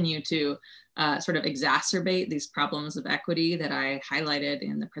will continue to sort of exacerbate these problems of equity that I highlighted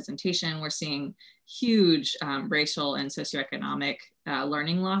in the presentation. We're seeing huge racial and socioeconomic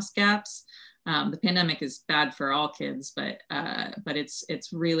learning loss gaps. The pandemic is bad for all kids, but it's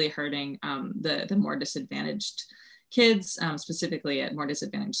really hurting the more disadvantaged kids, specifically at more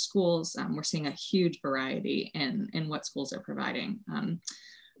disadvantaged schools. We're seeing a huge variety in what schools are providing.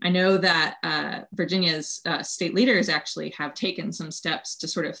 I know that Virginia's state leaders actually have taken some steps to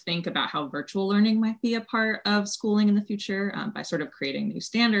sort of think about how virtual learning might be a part of schooling in the future by sort of creating new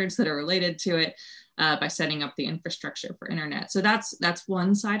standards that are related to it, by setting up the infrastructure for internet. So that's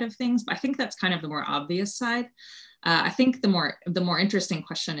one side of things, but I think that's kind of the more obvious side. I think the more interesting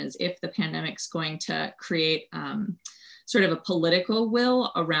question is if the pandemic's going to create sort of a political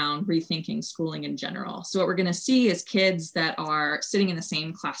will around rethinking schooling in general. So what we're going to see is kids that are sitting in the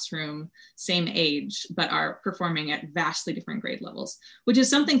same classroom, same age, but are performing at vastly different grade levels, which is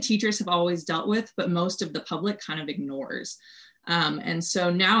something teachers have always dealt with, but most of the public kind of ignores. And so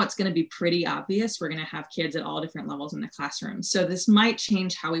now it's going to be pretty obvious. We're going to have kids at all different levels in the classroom. So this might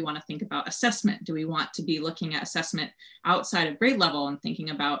change how we want to think about assessment. Do we want to be looking at assessment outside of grade level and thinking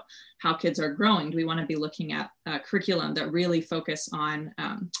about how kids are growing? Do we want to be looking at curriculum that really focus on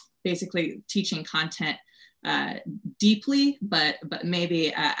basically teaching content deeply, but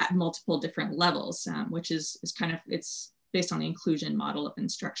maybe at multiple different levels, which is kind of, it's based on the inclusion model of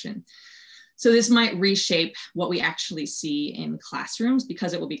instruction. So this might reshape what we actually see in classrooms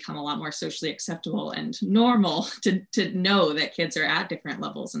because it will become a lot more socially acceptable and normal to know that kids are at different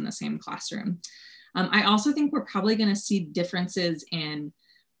levels in the same classroom. I also think we're probably going to see differences in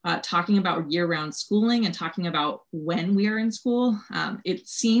talking about year-round schooling and talking about when we are in school. It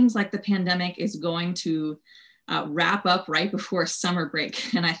seems like the pandemic is going to wrap up right before summer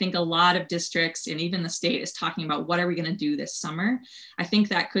break. And I think a lot of districts and even the state is talking about what are we going to do this summer? I think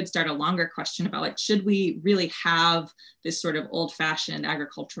that could start a longer question about like, should we really have this sort of old-fashioned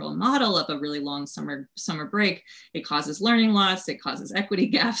agricultural model of a really long summer break? It causes learning loss, it causes equity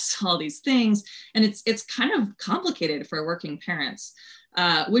gaps, all these things. And it's kind of complicated for working parents,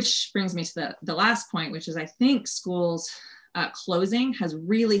 which brings me to the last point, which is I think schools closing has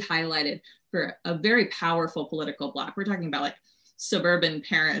really highlighted for a very powerful political bloc. We're talking about like suburban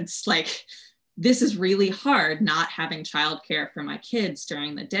parents, like this is really hard not having childcare for my kids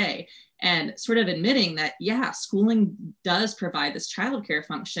during the day, and sort of admitting that, yeah, schooling does provide this childcare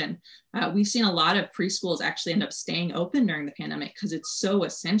function. We've seen a lot of preschools actually end up staying open during the pandemic because it's so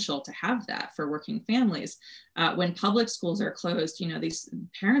essential to have that for working families. When public schools are closed, you know, these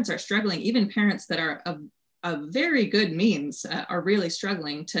parents are struggling, even parents that are of very good means are really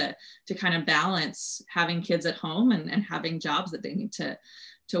struggling to kind of balance having kids at home and having jobs that they need to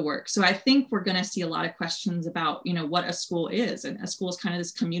work. So I think we're going to see a lot of questions about, you know, what a school is. And a school is kind of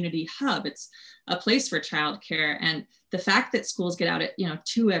this community hub. It's a place for childcare. And the fact that schools get out at, you know,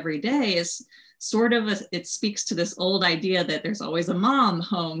 2 every day is sort of, it speaks to this old idea that there's always a mom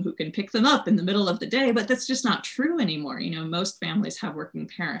home who can pick them up in the middle of the day, but that's just not true anymore. You know, most families have working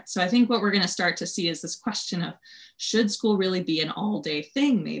parents. So I think what we're going to start to see is this question of, should school really be an all-day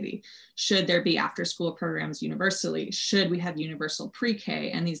thing maybe? Should there be after-school programs universally? Should we have universal pre-K?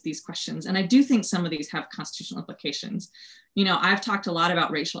 And these questions. And I do think some of these have constitutional implications. You know, I've talked a lot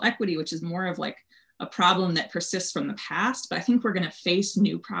about racial equity, which is more of like a problem that persists from the past, but I think we're going to face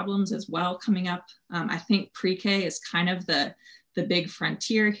new problems as well coming up. I think pre-K is kind of the big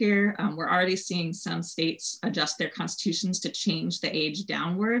frontier here. We're already seeing some states adjust their constitutions to change the age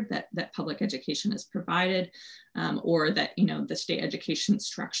downward that public education has provided, or that, you know, the state education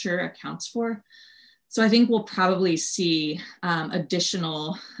structure accounts for. So I think we'll probably see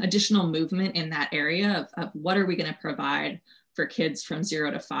additional movement in that area of what are we going to provide for kids from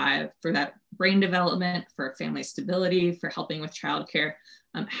 0 to 5, for that brain development, for family stability, for helping with childcare.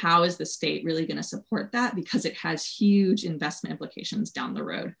 How is the state really going to support that? Because it has huge investment implications down the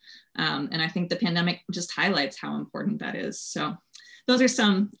road. And I think the pandemic just highlights how important that is. So those are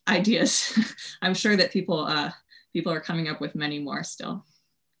some ideas. I'm sure that people are coming up with many more still.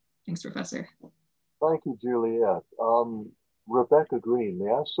 Thanks, Professor. Thank you, Juliet. Rebecca Green,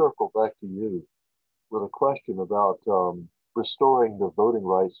 may I circle back to you with a question about restoring the voting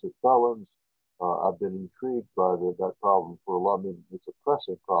rights of felons? I've been intrigued by that problem for a lot. I mean, it's a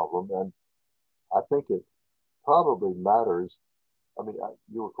pressing problem, and I think it probably matters. I mean,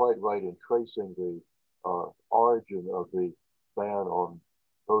 you were quite right in tracing the origin of the ban on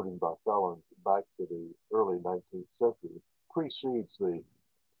voting by felons back to the early 19th century. It precedes the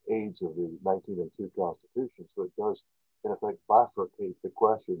age of the 1902 Constitution, so it does, in effect, bifurcate the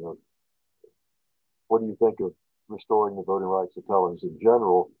question of what do you think of restoring the voting rights of felons in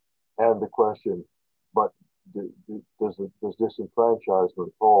general, and the question, but does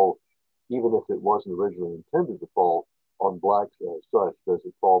disenfranchisement fall, even if it wasn't originally intended to fall on blacks as such, does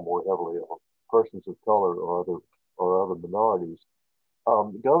it fall more heavily on persons of color or other minorities?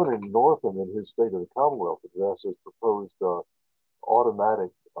 Governor Northam, in his State of the Commonwealth address, has proposed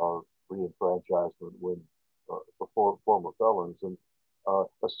automatic reenfranchisement when for former felons, and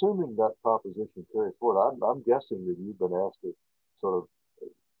Assuming that proposition carries forward, I'm guessing that you've been asked to sort of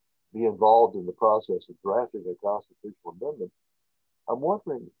be involved in the process of drafting a constitutional amendment. I'm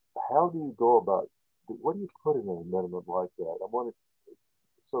wondering, how do you go about, what do you put in an amendment like that? I'm wondering,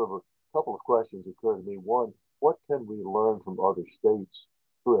 sort of a couple of questions occur to me. One, what can we learn from other states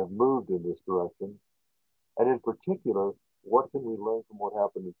who have moved in this direction? And in particular, what can we learn from what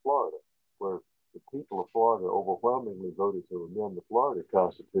happened in Florida, where the people of Florida overwhelmingly voted to amend the Florida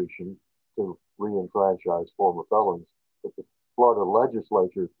Constitution to re-enfranchise former felons, but the Florida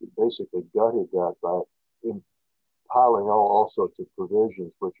legislature basically gutted that by piling all sorts of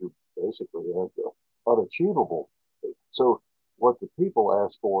provisions which are basically unachievable. So what the people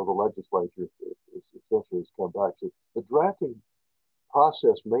asked for, the legislature essentially has come back to. The drafting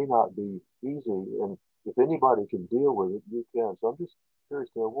process may not be easy, and if anybody can deal with it, you can. So I'm just curious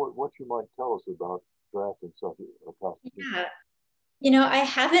to know what you might tell us about drafting something a constitution. Yeah. You know, I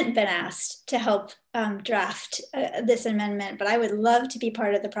haven't been asked to help draft this amendment, but I would love to be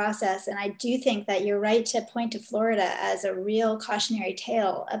part of the process. And I do think that you're right to point to Florida as a real cautionary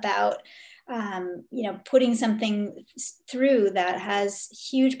tale about, you know, putting something through that has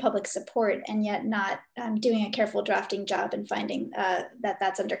huge public support and yet not doing a careful drafting job and finding that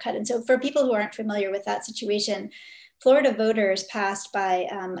that's undercut. And so for people who aren't familiar with that situation, Florida voters passed by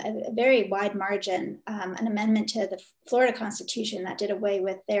a very wide margin an amendment to the Florida Constitution that did away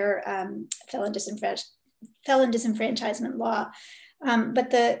with their felon disenfranchisement law. But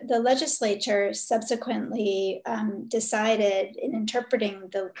the legislature subsequently decided, in interpreting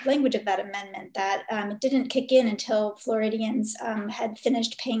the language of that amendment, that it didn't kick in until Floridians had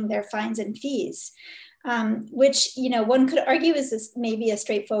finished paying their fines and fees. Which, you know, one could argue is maybe a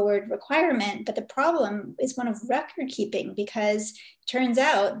straightforward requirement, but the problem is one of record keeping, because it turns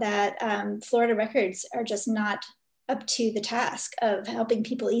out that Florida records are just not up to the task of helping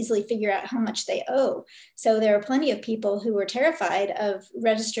people easily figure out how much they owe. So there are plenty of people who were terrified of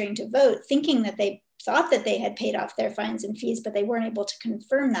registering to vote, thinking that they thought that they had paid off their fines and fees, but they weren't able to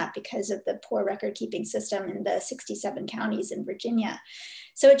confirm that because of the poor record keeping system in the 67 counties in Virginia.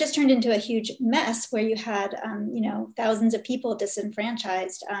 So it just turned into a huge mess where you had, you know, thousands of people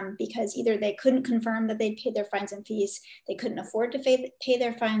disenfranchised because either they couldn't confirm that they'd paid their fines and fees, they couldn't afford to pay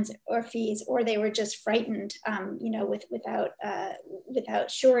their fines or fees, or they were just frightened, you know,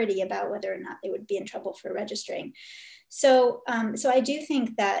 without surety about whether or not they would be in trouble for registering. So, so I do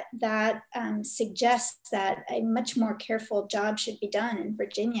think that suggests that a much more careful job should be done in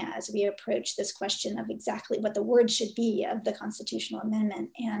Virginia as we approach this question of exactly what the words should be of the constitutional amendment.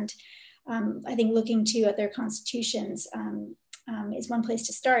 And I think looking to other constitutions is one place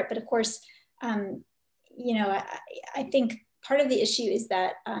to start. But of course, you know, I think part of the issue is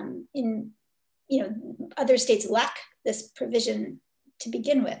that in, you know, other states lack this provision to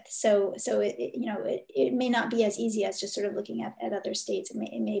begin with. So it, you know, it may not be as easy as just sort of looking at other states.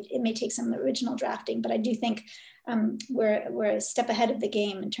 It may take some original drafting, but I do think we're a step ahead of the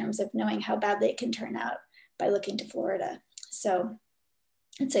game in terms of knowing how badly it can turn out by looking to Florida. So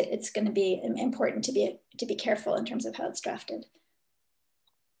it's going to be important to be careful in terms of how it's drafted.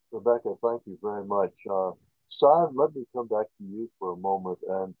 Rebecca, thank you very much. Saad, let me come back to you for a moment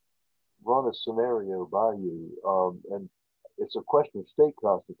and run a scenario by you. And it's a question of state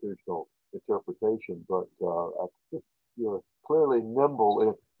constitutional interpretation, but I think you're clearly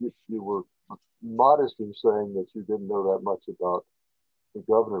nimble. You were modest in saying that you didn't know that much about the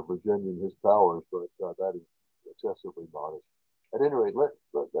governor of Virginia and his powers, but that is excessively modest. At any rate, let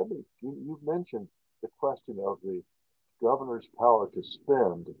me, you mentioned the question of the governor's power to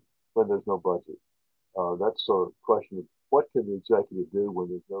spend when there's no budget. That's a question of what can the executive do when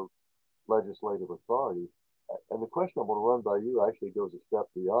there's no legislative authority. And the question I'm going to run by you actually goes a step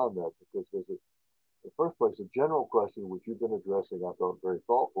beyond that, because there's in the first place, a general question which you've been addressing, I thought, very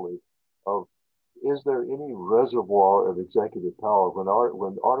thoughtfully, of is there any reservoir of executive power when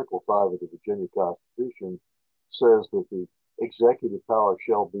Article 5 of the Virginia Constitution says that the executive power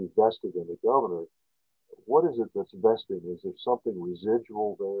shall be vested in the governor? What is it that's vesting? Is there something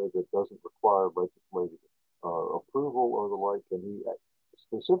residual there that doesn't require legislative approval or the like? Can he act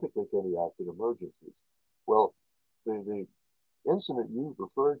in emergencies? Well, the incident you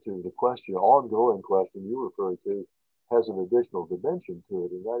referred to, the question, ongoing question you referred to, has an additional dimension to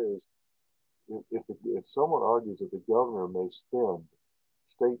it, and that is, if someone argues that the governor may spend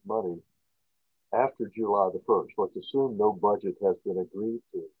state money after July the 1st, let's assume no budget has been agreed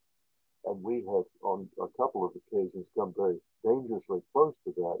to, and we have on a couple of occasions come very dangerously close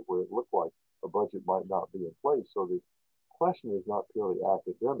to that, where it looked like a budget might not be in place. So the question is not purely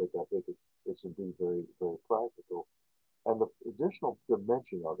academic. I think it's indeed very, very practical. And the additional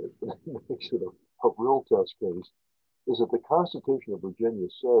mention of it, but it makes it a real test case, is that the Constitution of Virginia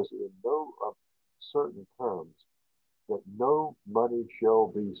says in no certain terms that no money shall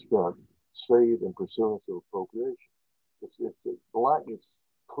be spent save in pursuance of appropriation. It's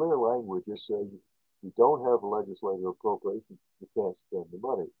clear language. It says you don't have a legislative appropriation, you can't spend the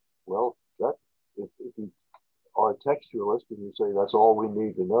money. Well, that if you are a textualist and you say that's all we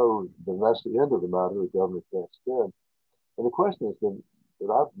need to know, then that's the end of the matter. The government can't spend. And the question has been that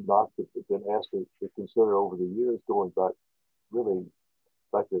I've been asked to consider over the years, going back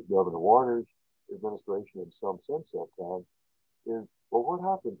to Governor Warner's administration in some sense that time, is, well, what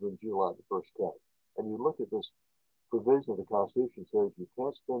happens when July the 1st comes? And you look at this provision of the Constitution says you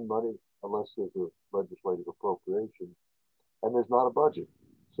can't spend money unless there's a legislative appropriation, and there's not a budget.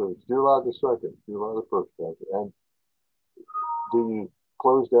 So it's July the 2nd, July the 1st comes. And do you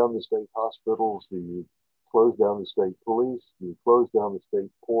close down the state hospitals? Do you close down the state police? Do you close down the state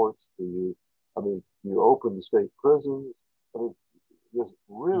ports? Do you open the state prisons? I mean, there's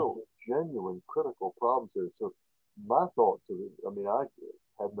real, genuine, critical problems there. So my thoughts are,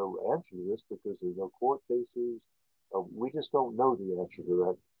 I have no answer to this because there's no court cases. We just don't know the answer to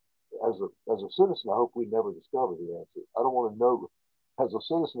that. As a citizen, I hope we never discover the answer. I don't want to know. As a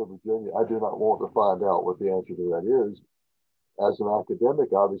citizen of Virginia, I do not want to find out what the answer to that is. As an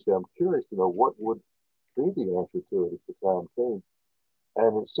academic, obviously, I'm curious to know what would be the answer to it if the time came.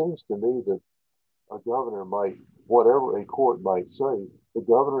 And it seems to me that a governor might, whatever a court might say, the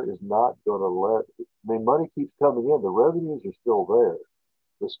governor is not going to money keeps coming in. The revenues are still there.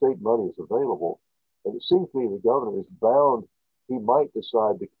 The state money is available. And it seems to me the governor is bound. He might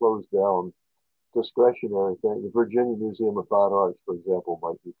decide to close down discretionary things. The Virginia Museum of Fine Arts, for example,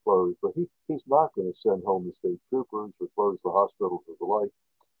 might be closed, but he's not going to send home the state troopers or close the hospitals or the like.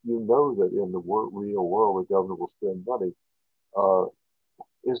 You know that in the real world, the governor will spend money.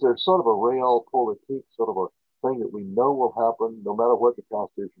 Is there sort of a realpolitik, sort of a thing that we know will happen no matter what the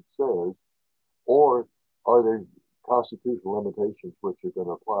Constitution says, or are there constitutional limitations which are going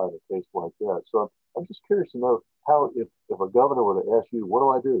to apply in a case like that? So I'm just curious to know how, if a governor were to ask you, what do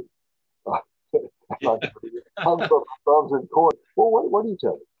I do? I'm in court. Well, what do you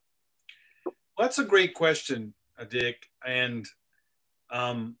tell me? Well, that's a great question, Dick. And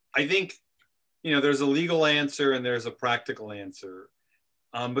I think, there's a legal answer and there's a practical answer,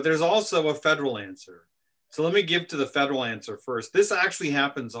 but there's also a federal answer. So let me give to the federal answer first. This actually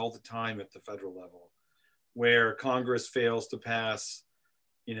happens all the time at the federal level, where Congress fails to pass,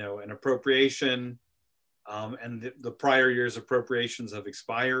 an appropriation, and the prior year's appropriations have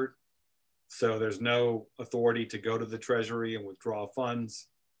expired. So there's no authority to go to the Treasury and withdraw funds.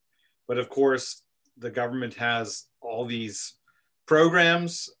 But of course, the government has all these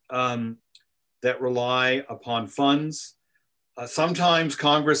programs that rely upon funds. Sometimes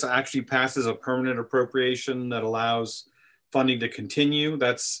Congress actually passes a permanent appropriation that allows funding to continue.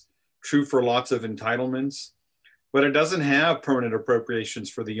 That's true for lots of entitlements, but it doesn't have permanent appropriations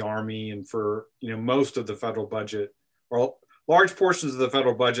for the Army and for most of the federal budget. Or large portions of the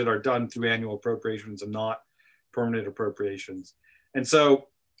federal budget are done through annual appropriations and not permanent appropriations. And so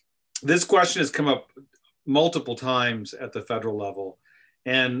this question has come up multiple times at the federal level.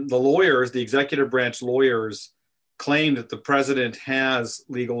 And the lawyers, the executive branch lawyers, claim that the president has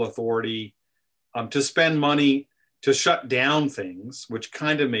legal authority to spend money to shut down things, which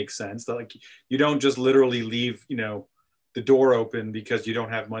kind of makes sense. That you don't just literally leave, the door open because you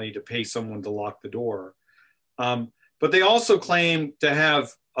don't have money to pay someone to lock the door. But they also claim to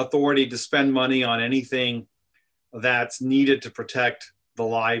have authority to spend money on anything that's needed to protect the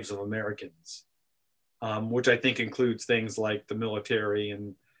lives of Americans, which I think includes things like the military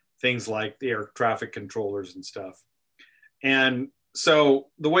and things like the air traffic controllers and stuff. And so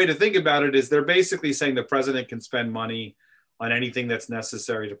the way to think about it is they're basically saying the president can spend money on anything that's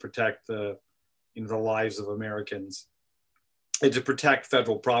necessary to protect the lives of Americans and to protect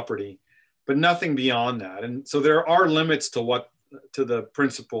federal property, but nothing beyond that. And so there are limits to the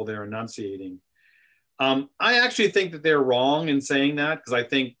principle they're enunciating. I actually think that they're wrong in saying that, because I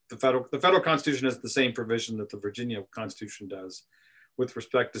think the federal Constitution has the same provision that the Virginia Constitution does with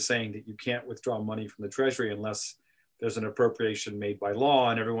respect to saying that you can't withdraw money from the Treasury unless there's an appropriation made by law,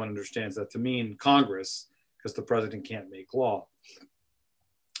 and everyone understands that to mean Congress, because the president can't make law.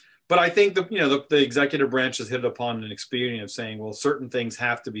 But I think the executive branch has hit upon an expedient of saying, well, certain things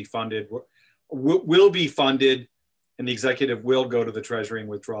have to be funded, will be funded, and the executive will go to the Treasury and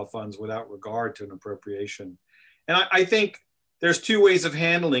withdraw funds without regard to an appropriation. And I think there's two ways of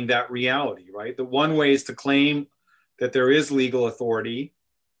handling that reality, right? The one way is to claim that there is legal authority,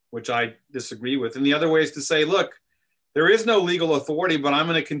 which I disagree with. And the other way is to say, look, there is no legal authority, but I'm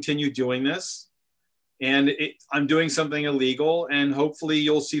going to continue doing this. And I'm doing something illegal, and hopefully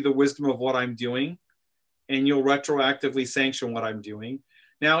you'll see the wisdom of what I'm doing and you'll retroactively sanction what I'm doing.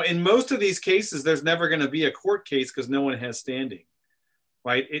 Now, in most of these cases, there's never going to be a court case because no one has standing,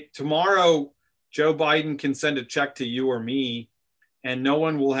 right? Tomorrow, Joe Biden can send a check to you or me, and no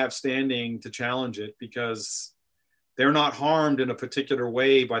one will have standing to challenge it because they're not harmed in a particular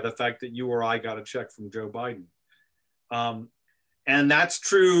way by the fact that you or I got a check from Joe Biden. And that's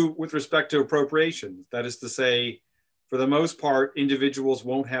true with respect to appropriations. That is to say, for the most part, individuals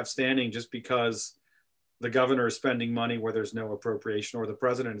won't have standing just because the governor is spending money where there's no appropriation, or the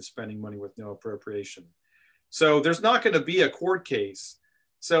president is spending money with no appropriation. So there's not going to be a court case.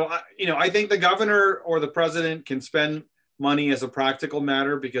 So, I think the governor or the president can spend money as a practical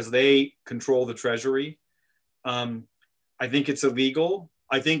matter because they control the treasury. I think it's illegal.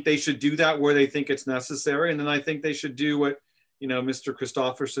 I think they should do that where they think it's necessary. And then I think they should do what, Mr.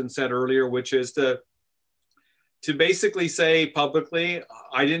 Christopherson said earlier, which is to basically say publicly,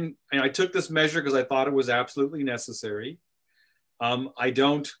 I took this measure because I thought it was absolutely necessary. I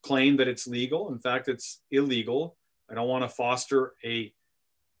don't claim that it's legal. In fact, it's illegal. I don't want to foster a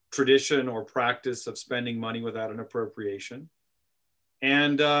tradition or practice of spending money without an appropriation.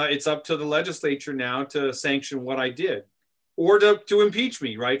 And it's up to the legislature now to sanction what I did, or to impeach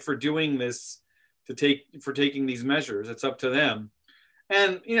me, right, for doing this, for taking these measures. It's up to them.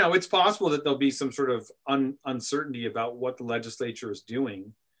 And, it's possible that there'll be some sort of uncertainty about what the legislature is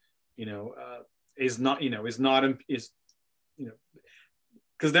doing, because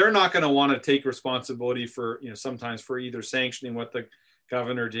they're not going to want to take responsibility for, sometimes for either sanctioning what the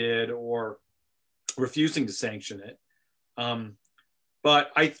governor did or refusing to sanction it.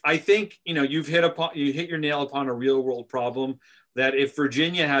 But I think, you hit your nail upon a real world problem that if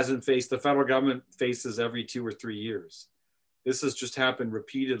Virginia hasn't faced, the federal government faces every 2 or 3 years. This has just happened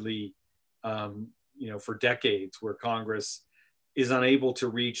repeatedly, for decades, where Congress is unable to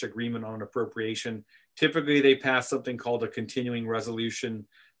reach agreement on appropriation. Typically, they pass something called a continuing resolution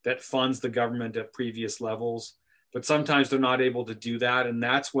that funds the government at previous levels, but sometimes they're not able to do that. And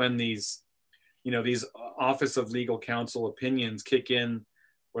that's when these Office of Legal Counsel opinions kick in,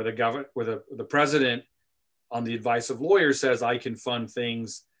 where the president, on the advice of lawyers, says I can fund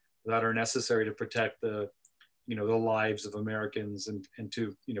things that are necessary to protect the lives of Americans and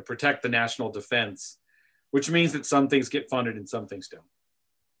to protect the national defense, which means that some things get funded and some things don't.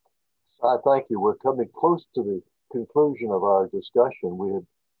 Thank you. We're coming close to the conclusion of our discussion. We had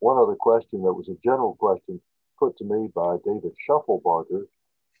one other question that was a general question put to me by David Shufflebarger,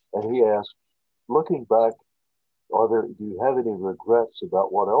 and he asked, looking back, do you have any regrets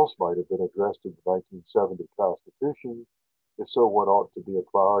about what else might have been addressed in the 1970 Constitution? If so, what ought to be a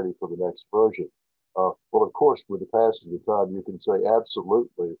priority for the next version? Well, of course, with the passage of time, you can say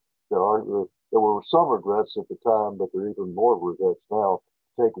absolutely there were some regrets at the time, but there are even more regrets now.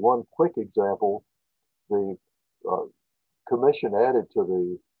 Take one quick example: the Commission added to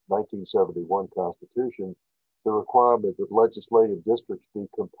the 1971 Constitution the requirement that legislative districts be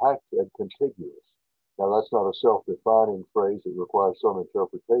compact and contiguous. Now, that's not a self-defining phrase. It requires some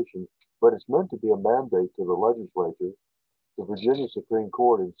interpretation, but it's meant to be a mandate to the legislature. The Virginia Supreme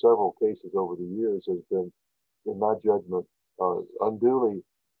Court, in several cases over the years, has been, in my judgment, unduly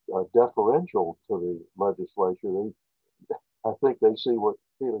deferential to the legislature. I think they see what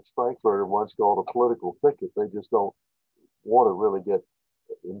Felix Frankfurter once called a political thicket. They just don't want to really get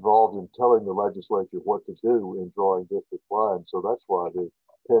involved in telling the legislature what to do in drawing district lines. So that's why the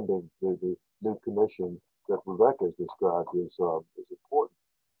new commission that Rebecca has described is important.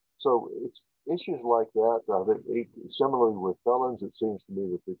 So it's issues like that. Similarly with felons, it seems to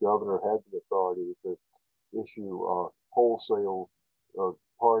me that the governor has the authority to issue wholesale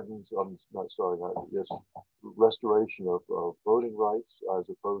pardons. Restoration of voting rights as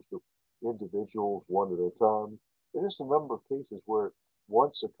opposed to individuals one at a time. There's a number of cases where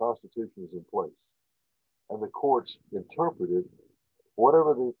once a constitution is in place and the courts interpret it,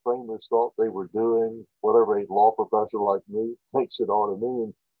 whatever the framers thought they were doing, whatever a law professor like me thinks it ought to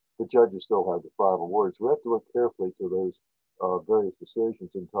mean, the judges still have the final words. We have to look carefully to those various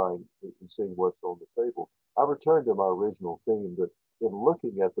decisions in time and seeing what's on the table. I return to my original theme that in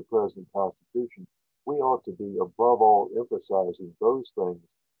looking at the present Constitution, we ought to be above all emphasizing those things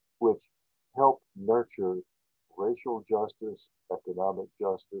which help nurture racial justice, economic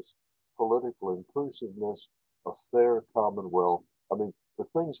justice, political inclusiveness, a fair commonwealth. I mean, the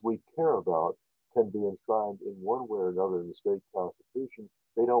things we care about can be enshrined in one way or another in the state constitution.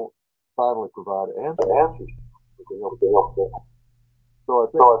 They don't finally provide answers, but they help them. So I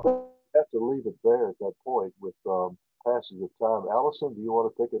think I have to leave it there at that point with passage of time. Allison, do you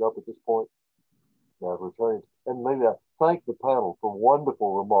want to pick it up at this point? Now, returning, and maybe I thank the panel for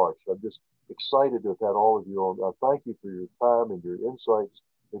wonderful remarks. I'm just excited to have had all of you on. Thank you for your time and your insights.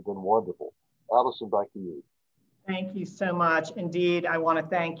 They've been wonderful. Allison, back to you. Thank you so much. Indeed, I want to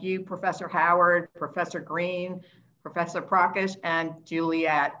thank you, Professor Howard, Professor Green, Professor Prakash, and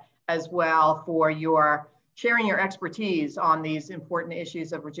Juliet as well for your sharing your expertise on these important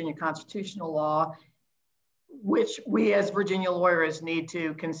issues of Virginia constitutional law, which we as Virginia lawyers need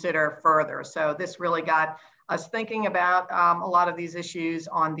to consider further. So this really got us thinking about a lot of these issues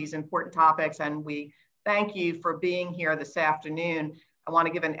on these important topics, and we thank you for being here this afternoon. I want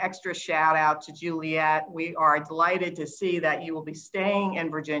to give an extra shout out to Juliet. We are delighted to see that you will be staying in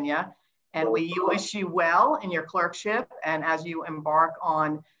Virginia, and we wish you well in your clerkship and as you embark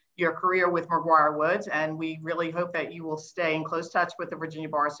on your career with McGuire-Woods. And we really hope that you will stay in close touch with the Virginia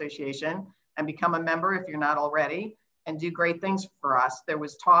Bar Association and become a member if you're not already, and do great things for us. There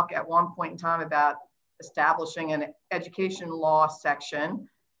was talk at one point in time about establishing an education law section,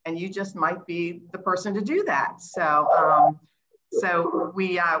 and you just might be the person to do that. So,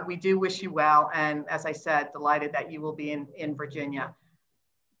 we do wish you well, and as I said, delighted that you will be in Virginia.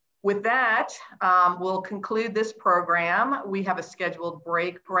 With that, we'll conclude this program. We have a scheduled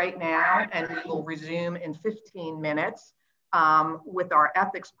break right now, and we will resume in 15 minutes with our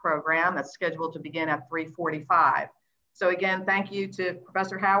ethics program that's scheduled to begin at 3:45. So again, thank you to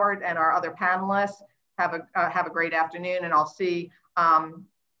Professor Howard and our other panelists. Have a great afternoon, and I'll see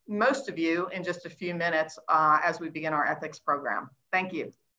most of you in just a few minutes as we begin our ethics program. Thank you.